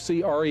emails at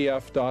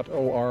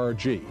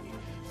fcref.org.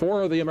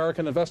 For the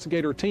American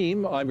Investigator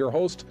team, I'm your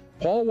host,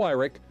 Paul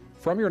Weyrich,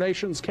 from your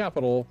nation's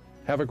capital.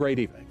 Have a great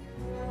evening.